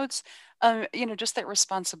took notes, just that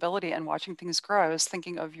responsibility and watching things grow. I was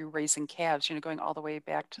thinking of you raising calves, going all the way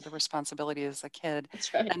back to the responsibility as a kid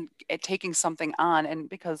That's right. and taking something on. And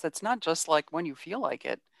because it's not just like when you feel like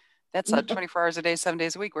it, that's a No, 24 hours a day, 7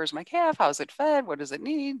 days a week. Where's my calf? How's it fed? What does it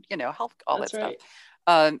need? Health, all that that's stuff.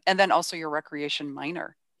 right. And then also your recreation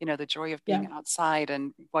minor, the joy of being Yeah. outside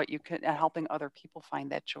and what you could, helping other people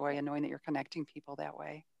find that joy and knowing that you're connecting people that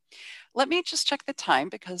way. Let me just check the time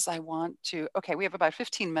because I want to. Okay, we have about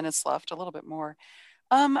 15 minutes left, a little bit more.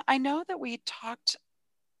 I know that we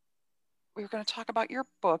were going to talk about your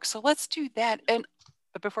book, so let's do that.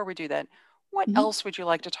 But before we do that, what Mhm. else would you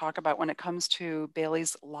like to talk about when it comes to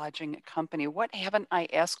Bailey's Lodging Company? What haven't I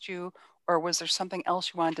asked you, or was there something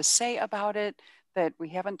else you wanted to say about it that we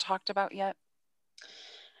haven't talked about yet?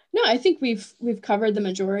 No, I think we've covered the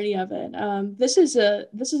majority of it. This is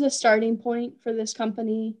a starting point for this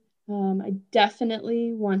company. I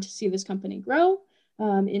definitely want to see this company grow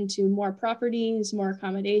into more properties, more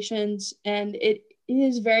accommodations, and it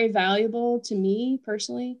is very valuable to me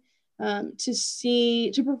personally,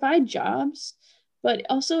 to provide jobs, but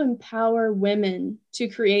also empower women to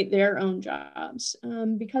create their own jobs,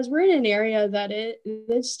 because we're in an area that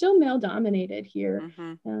it's still male dominated here,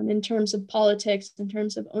 Mm-hmm. in terms of politics, in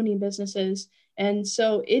terms of owning businesses. And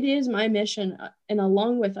so it is my mission, and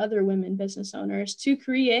along with other women business owners, to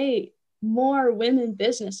create more women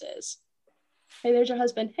businesses. Hey, there's your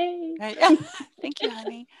husband. Hey. Okay. Thank you,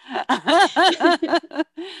 honey.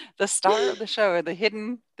 The star of the show, the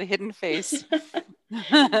hidden face.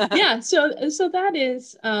 Yeah, so that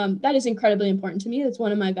is incredibly important to me. It's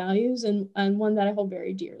one of my values, and one that I hold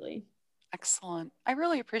very dearly. Excellent. I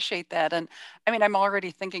really appreciate that. And I mean, I'm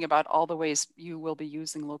already thinking about all the ways you will be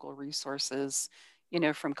using local resources,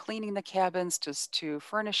 from cleaning the cabins to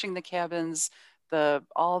furnishing the cabins,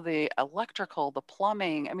 all the electrical, the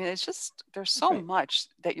plumbing. I mean, it's just there's That's so right. much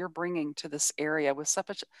that you're bringing to this area with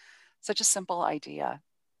such a simple idea.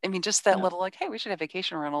 I mean, just that Yeah, little like, hey, we should have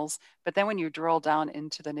vacation rentals. But then when you drill down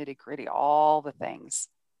into the nitty gritty, all the things,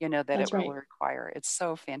 that it that's will right. require, it's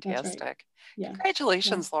so That's right. fantastic. Yeah. Yeah.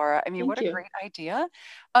 Congratulations, Laura. I mean, what Thank a you. great idea.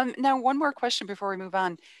 Now, one more question before we move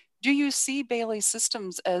on. Do you see Bailey's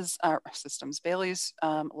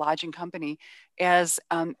lodging company as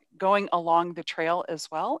going along the trail as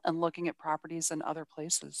well and looking at properties in other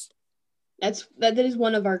places? That is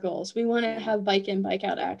one of our goals. We want to Yeah. have bike in, bike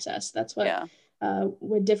out access. That's what Yeah.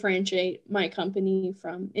 would differentiate my company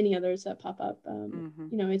from any others that pop up.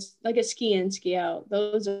 Hmm. It's like a ski in, ski out.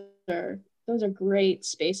 Those are great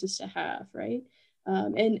spaces to have, right?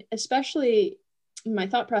 And especially my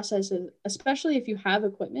thought process is, especially if you have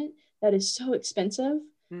equipment that is so expensive,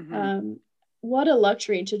 Hmm. um, what a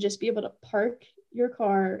luxury to just be able to park your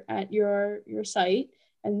car at your site,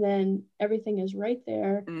 and then everything is right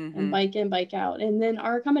there, and Hmm. bike in, bike out. And then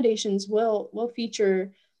our accommodations will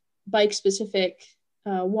feature bike specific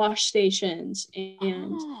wash stations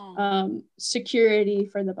and Oh. security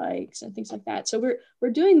for the bikes and things like that. So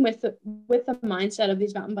we're doing with the mindset of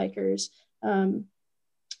these mountain bikers, um,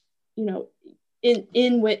 you know,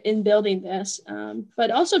 in building this,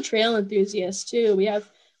 but also trail enthusiasts too.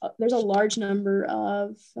 There's a large number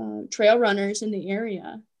of trail runners in the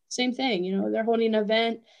area. Same thing, they're holding an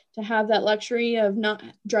event to have that luxury of not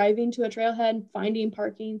driving to a trailhead, finding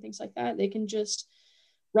parking, things like that. They can just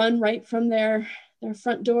run right from their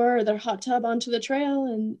front door or their hot tub onto the trail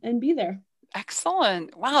and be there.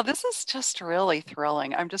 Excellent. Wow, this is just really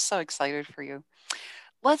thrilling. I'm just so excited for you.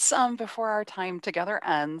 Let's before our time together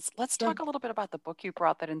ends, let's Sure. talk a little bit about the book you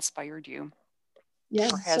brought that inspired you Yeah.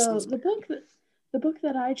 or has So inspired you. the book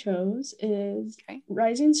that I chose is Okay.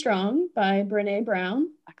 Rising Strong by Brene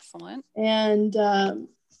Brown. Excellent. And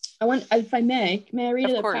if I may I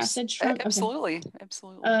read Of a course. passage from? Okay. Absolutely.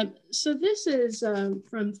 Absolutely. So this is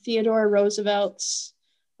from Theodore Roosevelt's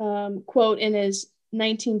quote in his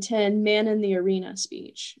 1910 Man in the Arena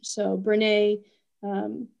speech. So Brene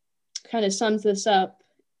um, kind of sums this up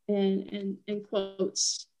and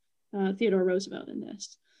quotes Theodore Roosevelt in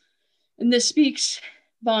this. And this speaks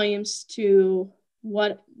volumes to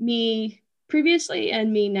what me previously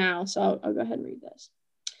and me now. So I'll go ahead and read this.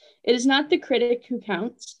 It is not the critic who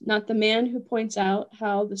counts, not the man who points out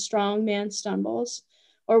how the strong man stumbles,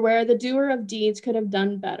 or where the doer of deeds could have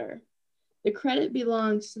done better. The credit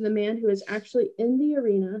belongs to the man who is actually in the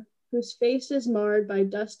arena, whose face is marred by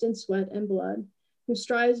dust and sweat and blood, who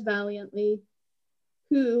strives valiantly,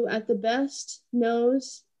 who, at the best,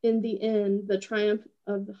 knows in the end the triumph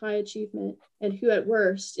of the high achievement, and who, at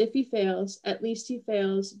worst, if he fails, at least he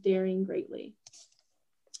fails daring greatly.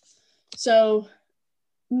 So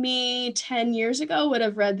me 10 years ago would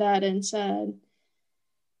have read that and said,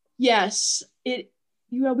 yes,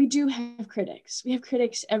 we do have critics. We have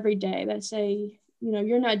critics every day that say,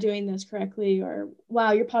 you're not doing this correctly, or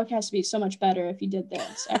wow, your podcast would be so much better if you did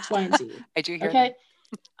this, X, Y, and Z. I do hear that. Okay.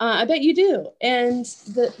 I bet you do. And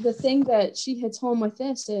the thing that she hits home with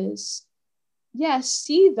this is, yes,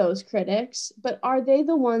 see those critics, but are they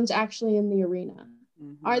the ones actually in the arena?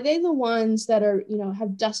 Mm-hmm. Are they the ones that are,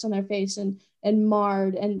 have dust on their face and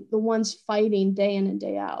marred, and the ones fighting day in and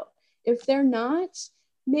day out? If they're not,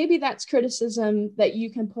 maybe that's criticism that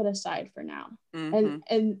you can put aside for now. Mm-hmm.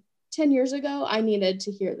 And 10 years ago, I needed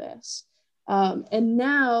to hear this. And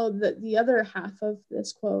now the other half of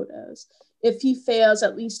this quote is, if he fails,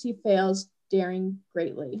 at least he fails daring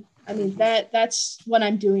greatly. I mean, that's what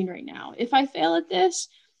I'm doing right now. If I fail at this,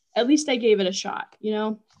 at least I gave it a shot,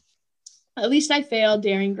 At least I failed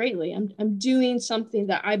daring greatly. I'm doing something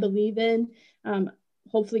that I believe in,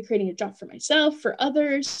 hopefully creating a job for myself, for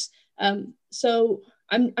others. So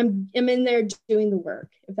I'm in there doing the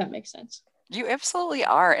work, if that makes sense. You absolutely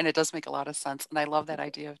are, and it does make a lot of sense. And I love that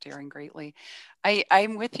idea of daring greatly.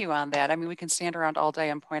 I'm with you on that. I mean, we can stand around all day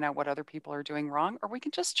and point out what other people are doing wrong, or we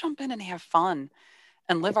can just jump in and have fun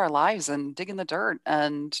and live our lives and dig in the dirt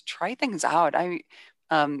and try things out.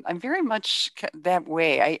 I'm very much that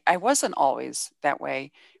way. I wasn't always that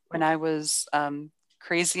way when I was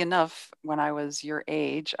crazy enough. When I was your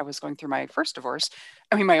age, I was going through my first divorce.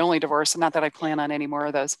 I mean, my only divorce, and not that I plan on any more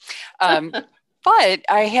of those. But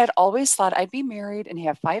I had always thought I'd be married and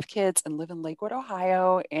have 5 kids and live in Lakewood,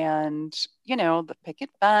 Ohio, and the picket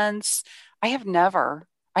fence. I have never.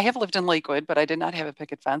 I have lived in Lakewood, but I did not have a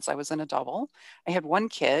picket fence. I was in a double. I had 1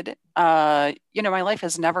 kid. My life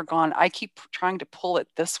has never gone. I keep trying to pull it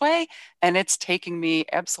this way, and it's taking me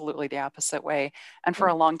absolutely the opposite way. And for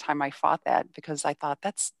a long time, I fought that because I thought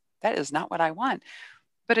that is not what I want.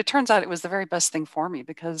 But it turns out it was the very best thing for me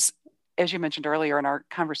because, as you mentioned earlier in our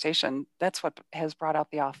conversation, that's what has brought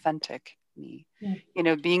out the authentic me.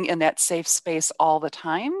 Yeah. Being in that safe space all the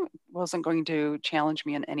time wasn't going to challenge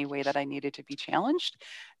me in any way that I needed to be challenged.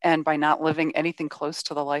 And by not living anything close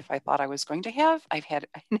to the life I thought I was going to have, I've had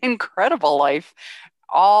an incredible life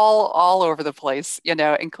all over the place,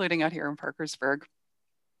 including out here in Parkersburg.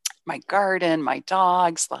 My garden, my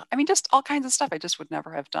dogs, I mean, just all kinds of stuff I just would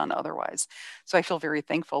never have done otherwise. So I feel very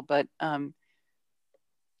thankful, but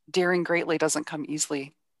daring greatly doesn't come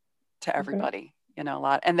easily to everybody, a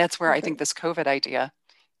lot. And that's where I think this COVID idea,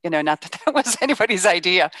 not that that was anybody's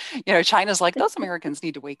idea, China's like, those Americans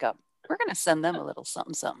need to wake up. We're going to send them a little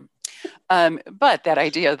something, something. But that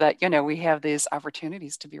idea that, we have these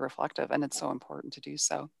opportunities to be reflective, and it's so important to do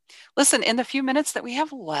so. Listen, in the few minutes that we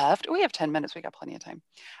have left, we have 10 minutes, we got plenty of time.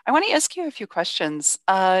 I want to ask you a few questions.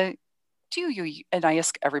 Do you, and I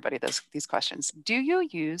ask everybody these questions, do you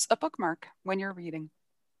use a bookmark when you're reading?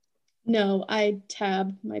 No, I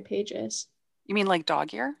tab my pages. You mean like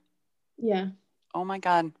dog ear? Yeah. Oh my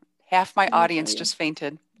God. Half my audience just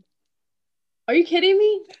fainted. Are you kidding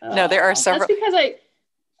me? No, there are several.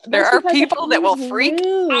 There are people that will freak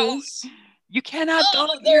out. You cannot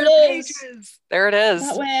dog ear pages. There it is.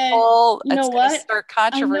 That way, it's going to start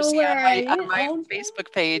controversy on my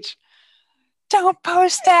Facebook page. Don't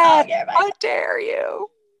post that. How dare you?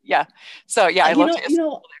 Yeah. So yeah, I You love know, to ask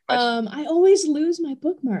people that question. I always lose my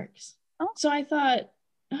bookmarks. Oh, So I thought,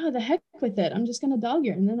 oh, the heck with it. I'm just gonna dog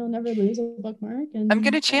ear and then I'll never lose a bookmark. I'm going And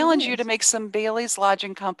to there it challenge you to was. make some Bailey's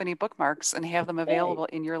Lodging Company bookmarks and have them Hey, available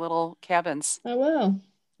in your little cabins I will.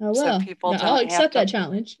 I so will. people Yeah, I'll don't have accept to. that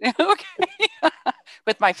challenge. Okay.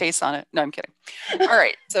 With my face on it. No, I'm kidding. All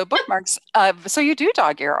right. So bookmarks. So you do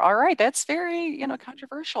dog ear. All right. That's very,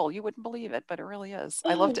 controversial. You wouldn't believe it, but it really is.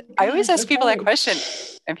 I loved Oh it. I always gosh, ask people that okay. question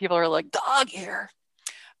and people are like, dog ear.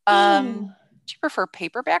 Oh Do you prefer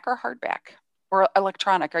paperback or hardback or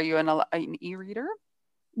electronic? Are you an e-reader?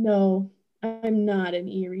 no, I'm not an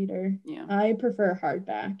e-reader. Yeah. I prefer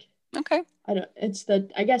hardback. Okay. I don't, it's the,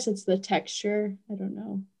 I guess it's the texture. I don't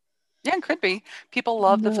know. Yeah, it could be. People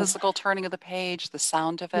love the No. physical turning of the page, the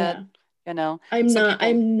sound of it. Yeah. You know, I'm some not, people,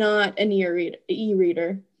 I'm not an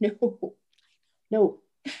e-reader. No. No.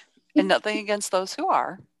 and nothing against those who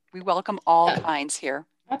are. We welcome all Yeah. kinds here.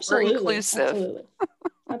 We're Absolutely. inclusive. Absolutely.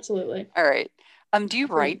 Absolutely. All right. Do you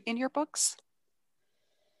write Agreed. in your books?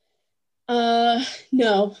 Uh,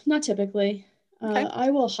 no, not typically. Okay. I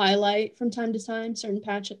will highlight from time to time certain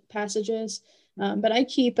passages, but I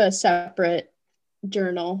keep a separate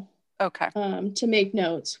journal Okay. to make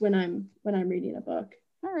notes when I'm reading a book.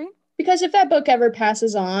 All right. Because if that book ever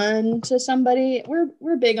passes on to somebody,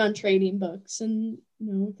 we're big on trading books and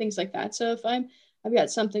things like that. So if I've got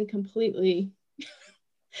something completely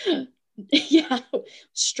yeah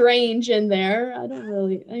strange in there, I don't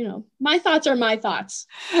really my thoughts are my thoughts.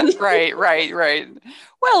 Right, right, right.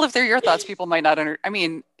 Well, if they're your thoughts, people might not I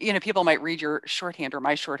mean, people might read your shorthand or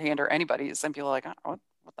my shorthand or anybody's and be like, oh,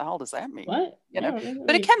 what the hell does that mean? What? You know, I don't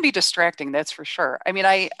but it know. can be distracting, that's for sure. I mean,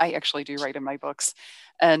 I actually do write in my books,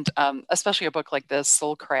 and especially a book like this,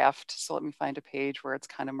 Soul Craft. So let me find a page where it's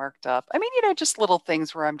kind of marked up. I mean, just little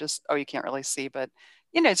things where I'm just, oh, you can't really see, but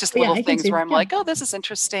it's just Oh yeah, little I can things where see. I'm Yeah. like, oh, this is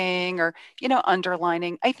interesting, or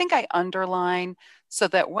underlining. I think I underline so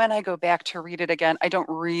that when I go back to read it again, I don't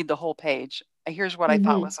read the whole page. Here's what I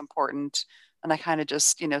thought Mm-hmm. was important. And I kind of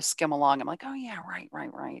just, skim along. I'm like, oh, yeah, right,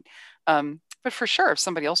 right, right. But for sure, if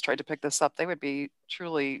somebody else tried to pick this up, they would be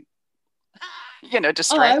truly, Oh, I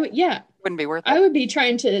distracted. would. Yeah, Wouldn't be worth I it. would be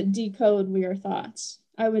trying to decode your thoughts.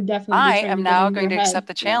 I would definitely be I trying am to get now into going your to accept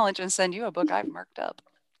head. the Yeah. challenge and send you a book I've marked up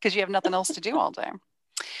because you have nothing else to do all day.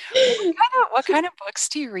 What kind of books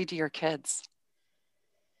do you read to your kids?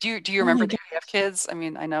 Do you Oh remember my that god. you have kids? I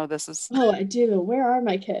mean, I know this is Oh, I do. Where are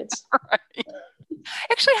my kids? right.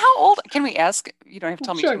 Actually, how old can we ask? You don't have to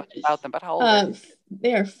tell me too Sure. much about them, but how old are they?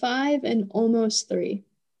 They are 5 and almost 3.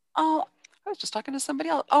 Oh, I was just talking to somebody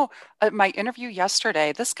else. Oh, my interview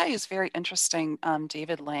yesterday. This guy is very interesting,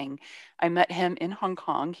 David Lang. I met him in Hong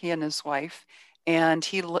Kong, he and his wife, and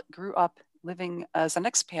he grew up living as an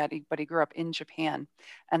expat, but he grew up in Japan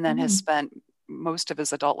and then has Mm. spent most of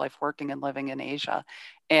his adult life working and living in Asia.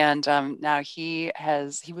 And now he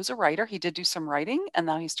was a writer. He did do some writing, and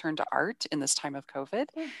now he's turned to art in this time of COVID.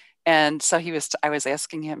 Oh, And so I was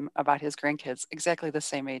asking him about his grandkids, exactly the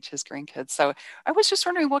same age his grandkids. So I was just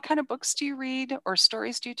wondering, what kind of books do you read or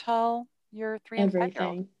stories do you tell your 3 and 5 year old?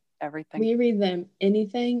 everything. Everything. We read them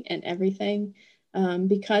anything and everything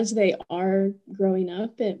because they are growing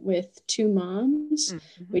up with two moms.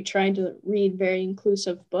 Mm-hmm. We try to read very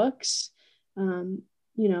inclusive books. Um,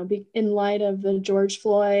 in light of the George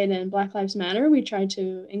Floyd and Black Lives Matter, we try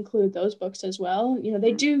to include those books as well. They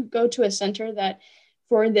Mm-hmm. do go to a center that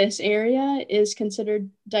for this area is considered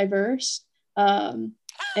diverse.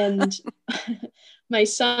 And my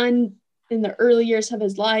son, in the early years of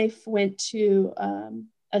his life, went to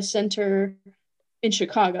a center in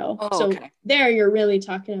Chicago. Oh, So okay. there you're really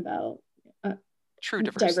talking about uh, True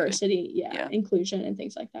diversity. diversity, yeah, Yeah. inclusion and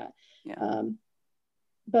things like that. Yeah. Um,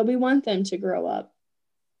 but we want them to grow up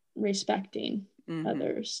respecting Mm-hmm.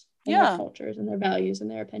 others and their Yeah. cultures and their values and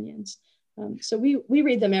their opinions. So we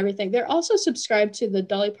read them everything. They're also subscribed to the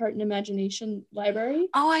Dolly Parton Imagination Library.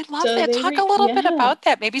 Oh, I love So that. they Talk a read, little bit yeah. about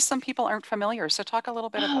that. Maybe some people aren't familiar. So talk a little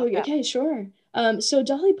bit Oh, about that. okay, sure. So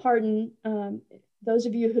Dolly Parton, those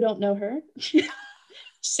of you who don't know her,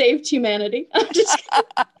 saved humanity. I'm just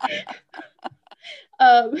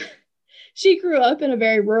um, she grew up in a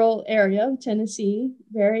very rural area of Tennessee,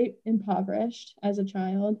 very impoverished as a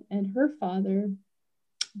child, and her father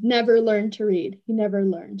never learned to read. He never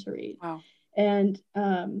learned to read. Wow. And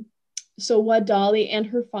so, what Dolly and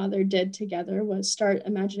her father did together was start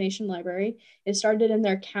Imagination Library. It started in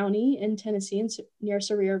their county in Tennessee, near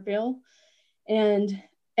Sevierville. And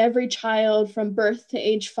every child from birth to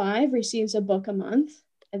age 5 receives a book a month.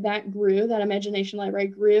 And that Imagination Library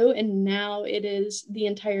grew, and now it is the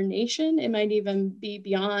entire nation. It might even be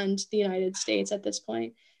beyond the United States at this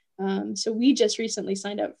point. So we just recently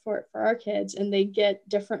signed up for it for our kids, and they get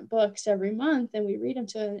different books every month, and we read them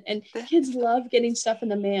to them. And kids love getting stuff in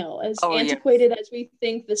the mail. As Oh, yeah. antiquated as we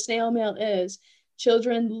think the snail mail is,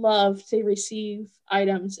 children love to receive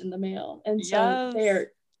items in the mail, and so Yes.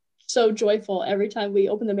 they're so joyful every time we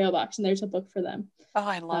open the mailbox and there's a book for them. Oh,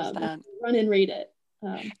 I love And that. run and read it.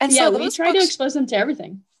 And But so yeah, we those try to books, expose them to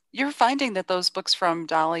everything. you're finding that those books from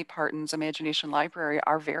Dolly Parton's Imagination Library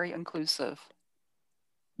are very inclusive.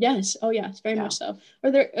 Yes. Oh, yeah. It's very Yeah. much so. Or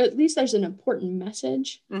there, at least there's an important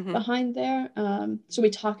message Hmm. behind there. So we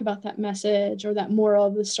talk about that message or that moral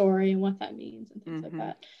of the story and what that means and things like Hmm.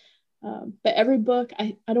 that. But every book,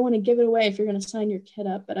 I don't want to give it away if you're going to sign your kid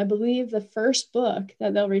up, but I believe the first book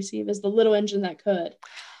that they'll receive is The Little Engine That Could.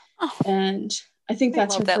 Oh, And I think I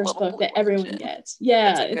that's love her that first little book blue that everyone engine. gets.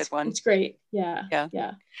 Yeah, It's a good one. it's great. Yeah, Yeah.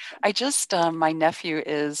 yeah. I just, my nephew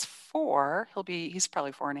is 4. He's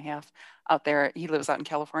probably 4.5 out there. He lives out in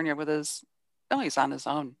California with his, oh, he's on his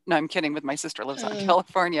own. No, I'm kidding. With my sister lives out in Uh,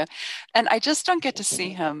 California. And I just don't get to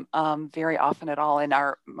see him very often at all. And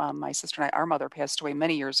my sister and I, our mother passed away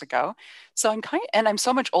many years ago. So and I'm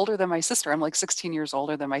so much older than my sister. I'm like 16 years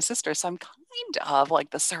older than my sister. So I'm kind of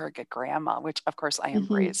like the surrogate grandma, which of course I mhm.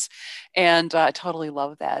 embrace. And I totally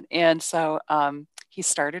love that. And so, he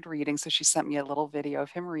started reading. So she sent me a little video of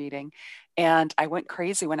him reading. And I went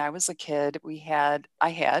crazy when I was a kid. I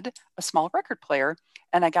had a small record player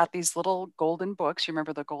and I got these little golden books. You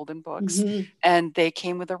remember the golden books? Mhm. And they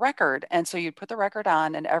came with a record. And so you'd put the record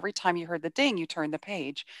on, and every time you heard the ding, you turned the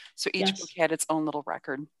page. So each book Yes. had its own little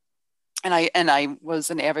record. And I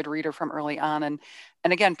was an avid reader from early on. And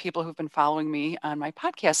again, people who've been following me on my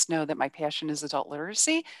podcast know that my passion is adult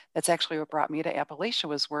literacy. That's actually what brought me to Appalachia,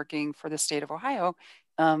 was working for the state of Ohio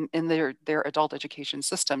in their adult education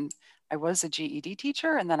system. I was a GED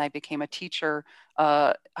teacher, and then I became a teacher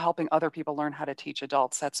helping other people learn how to teach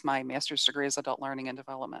adults. That's my master's degree, is adult learning and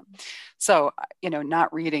development. So,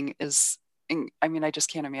 not reading is, I mean, I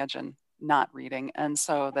just can't imagine not reading. And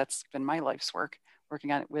so that's been my life's work,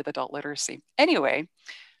 working on it with adult literacy. Anyway,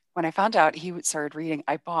 when I found out he started reading,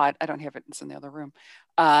 I don't have it, it's in the other room,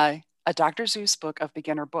 a Dr. Seuss book of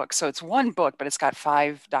beginner books. So it's one book, but it's got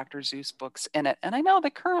 5 Dr. Seuss books in it. And I know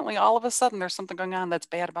that currently all of a sudden there's something going on that's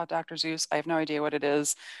bad about Dr. Seuss. I have no idea what it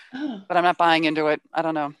is, Oh, but I'm not buying into it. I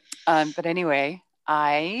don't know. But anyway,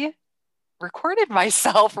 I recorded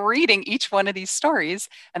myself reading each one of these stories,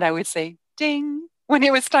 and I would say, ding, when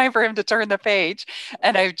it was time for him to turn the page.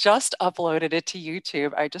 And I've just uploaded it to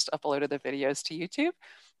YouTube. I just uploaded the videos to YouTube.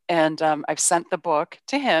 And I've sent the book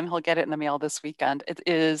to him. He'll get it in the mail this weekend. It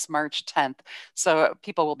is March 10th. So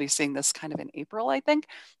people will be seeing this kind of in April, I think.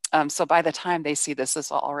 So by the time they see this, this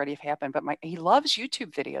will already have happened. But he loves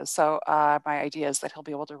YouTube videos. So my idea is that he'll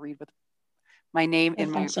be able to read with my name in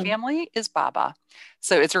that's my awesome. family is Baba.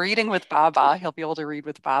 So it's reading with Baba. He'll be able to read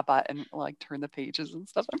with Baba and like turn the pages and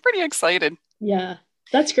stuff. I'm pretty excited. Yeah,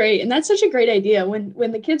 that's great. And that's such a great idea.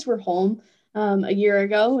 When the kids were home a year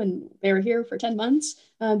ago and they were here for 10 months,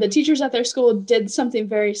 the teachers at their school did something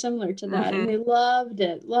very similar to that. And Hmm. they loved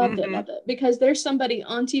it, loved it, Hmm. loved it because there's somebody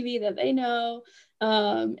on TV that they know,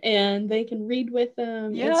 and they can read with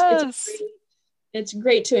them. Yes. It's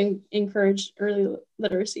great to encourage early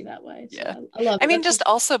literacy that way. So Yeah. I love I it. mean, That's just such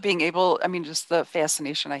also being able, I mean, just the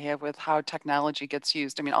fascination I have with how technology gets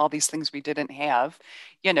used. I mean, all these things we didn't have,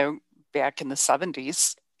 you know, back in the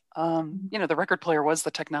 70s. The record player was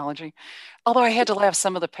the technology. Although I had to laugh,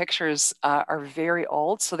 some of the pictures are very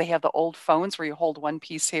old. So they have the old phones where you hold one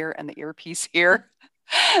piece here and the earpiece here.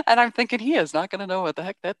 And I'm thinking he is not going to know what the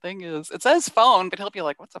heck that thing is. It says phone, but he'll be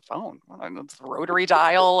like, "What's a phone?" Well, it's a rotary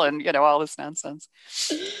dial, and all this nonsense.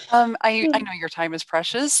 I know your time is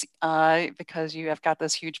precious because you have got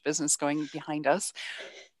this huge business going behind us.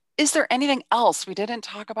 Is there anything else we didn't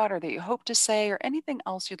talk about, or that you hope to say, or anything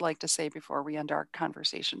else you'd like to say before we end our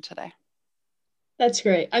conversation today? That's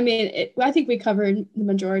great. I mean, I think we covered the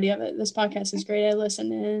majority of it. This podcast Okay. is great. I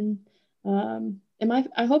listen in.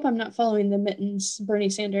 I hope I'm not following the Mittens Bernie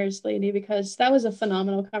Sanders lady because that was a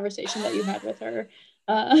phenomenal conversation that you had with her.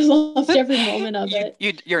 I loved every moment of it.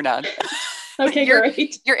 You're not. Okay, You're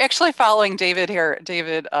great. you're actually following David here,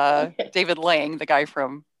 Okay, David Lang, the guy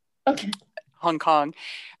from okay. Hong Kong.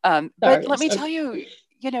 The But let artist. me tell Okay.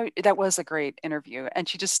 you, that was a great interview, and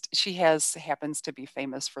she has happens to be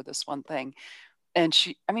famous for this one thing, and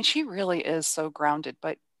I mean, she really is so grounded.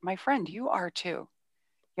 But my friend, you are too.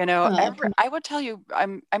 Oh, come I would tell you, I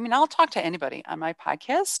mean, I'll talk to anybody on my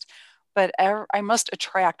podcast, but I must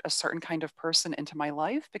attract a certain kind of person into my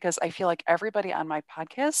life because I feel like everybody on my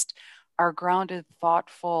podcast are grounded,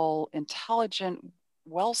 thoughtful, intelligent,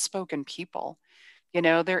 well-spoken people.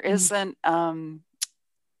 There on. isn't,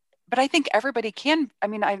 but I think everybody can. I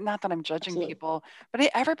mean, not that I'm judging Absolutely. people, but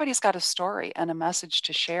everybody's got a story and a message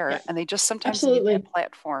to share, Yeah. and they just sometimes need that Absolutely.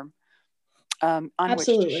 platform on which to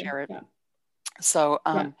Absolutely. share it. Yeah. So,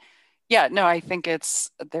 Yeah. yeah, no, I think it's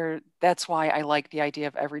there. That's why I like the idea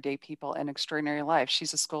of everyday people and extraordinary lives.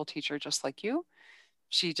 She's a school teacher just like you.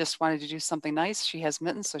 She just wanted to do something nice. She has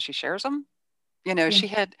mittens, so she shares them. You know,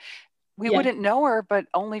 Yeah. we Yeah. wouldn't know her, but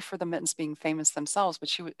only for the mittens being famous themselves. But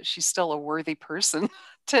she's still a worthy person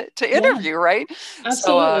to Yeah. interview, right? So,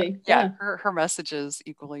 Absolutely. yeah, Yeah. her message is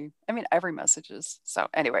equally. I mean, every message is. So,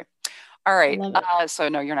 anyway, all I right. love it. So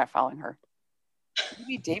no, you're not following her.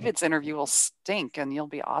 Maybe David's interview will stink, and you'll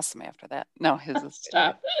be awesome after that. No, his is good.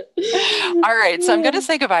 Stop. All right, so I'm going to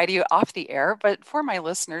say goodbye to you off the air, but for my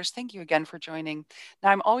listeners, thank you again for joining. Now,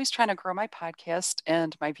 I'm always trying to grow my podcast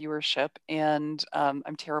and my viewership, and I'm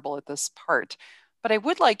terrible at this part. But I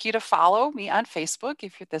would like you to follow me on Facebook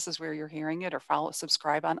if this is where you're hearing it, or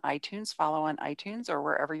subscribe on iTunes, follow on iTunes, or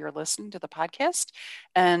wherever you're listening to the podcast,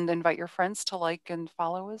 and invite your friends to like and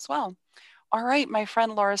follow as well. All right, my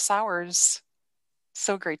friend Laura Sowers,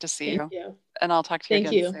 so great to see Thank you, you. and I'll talk to you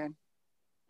Thank again you. soon.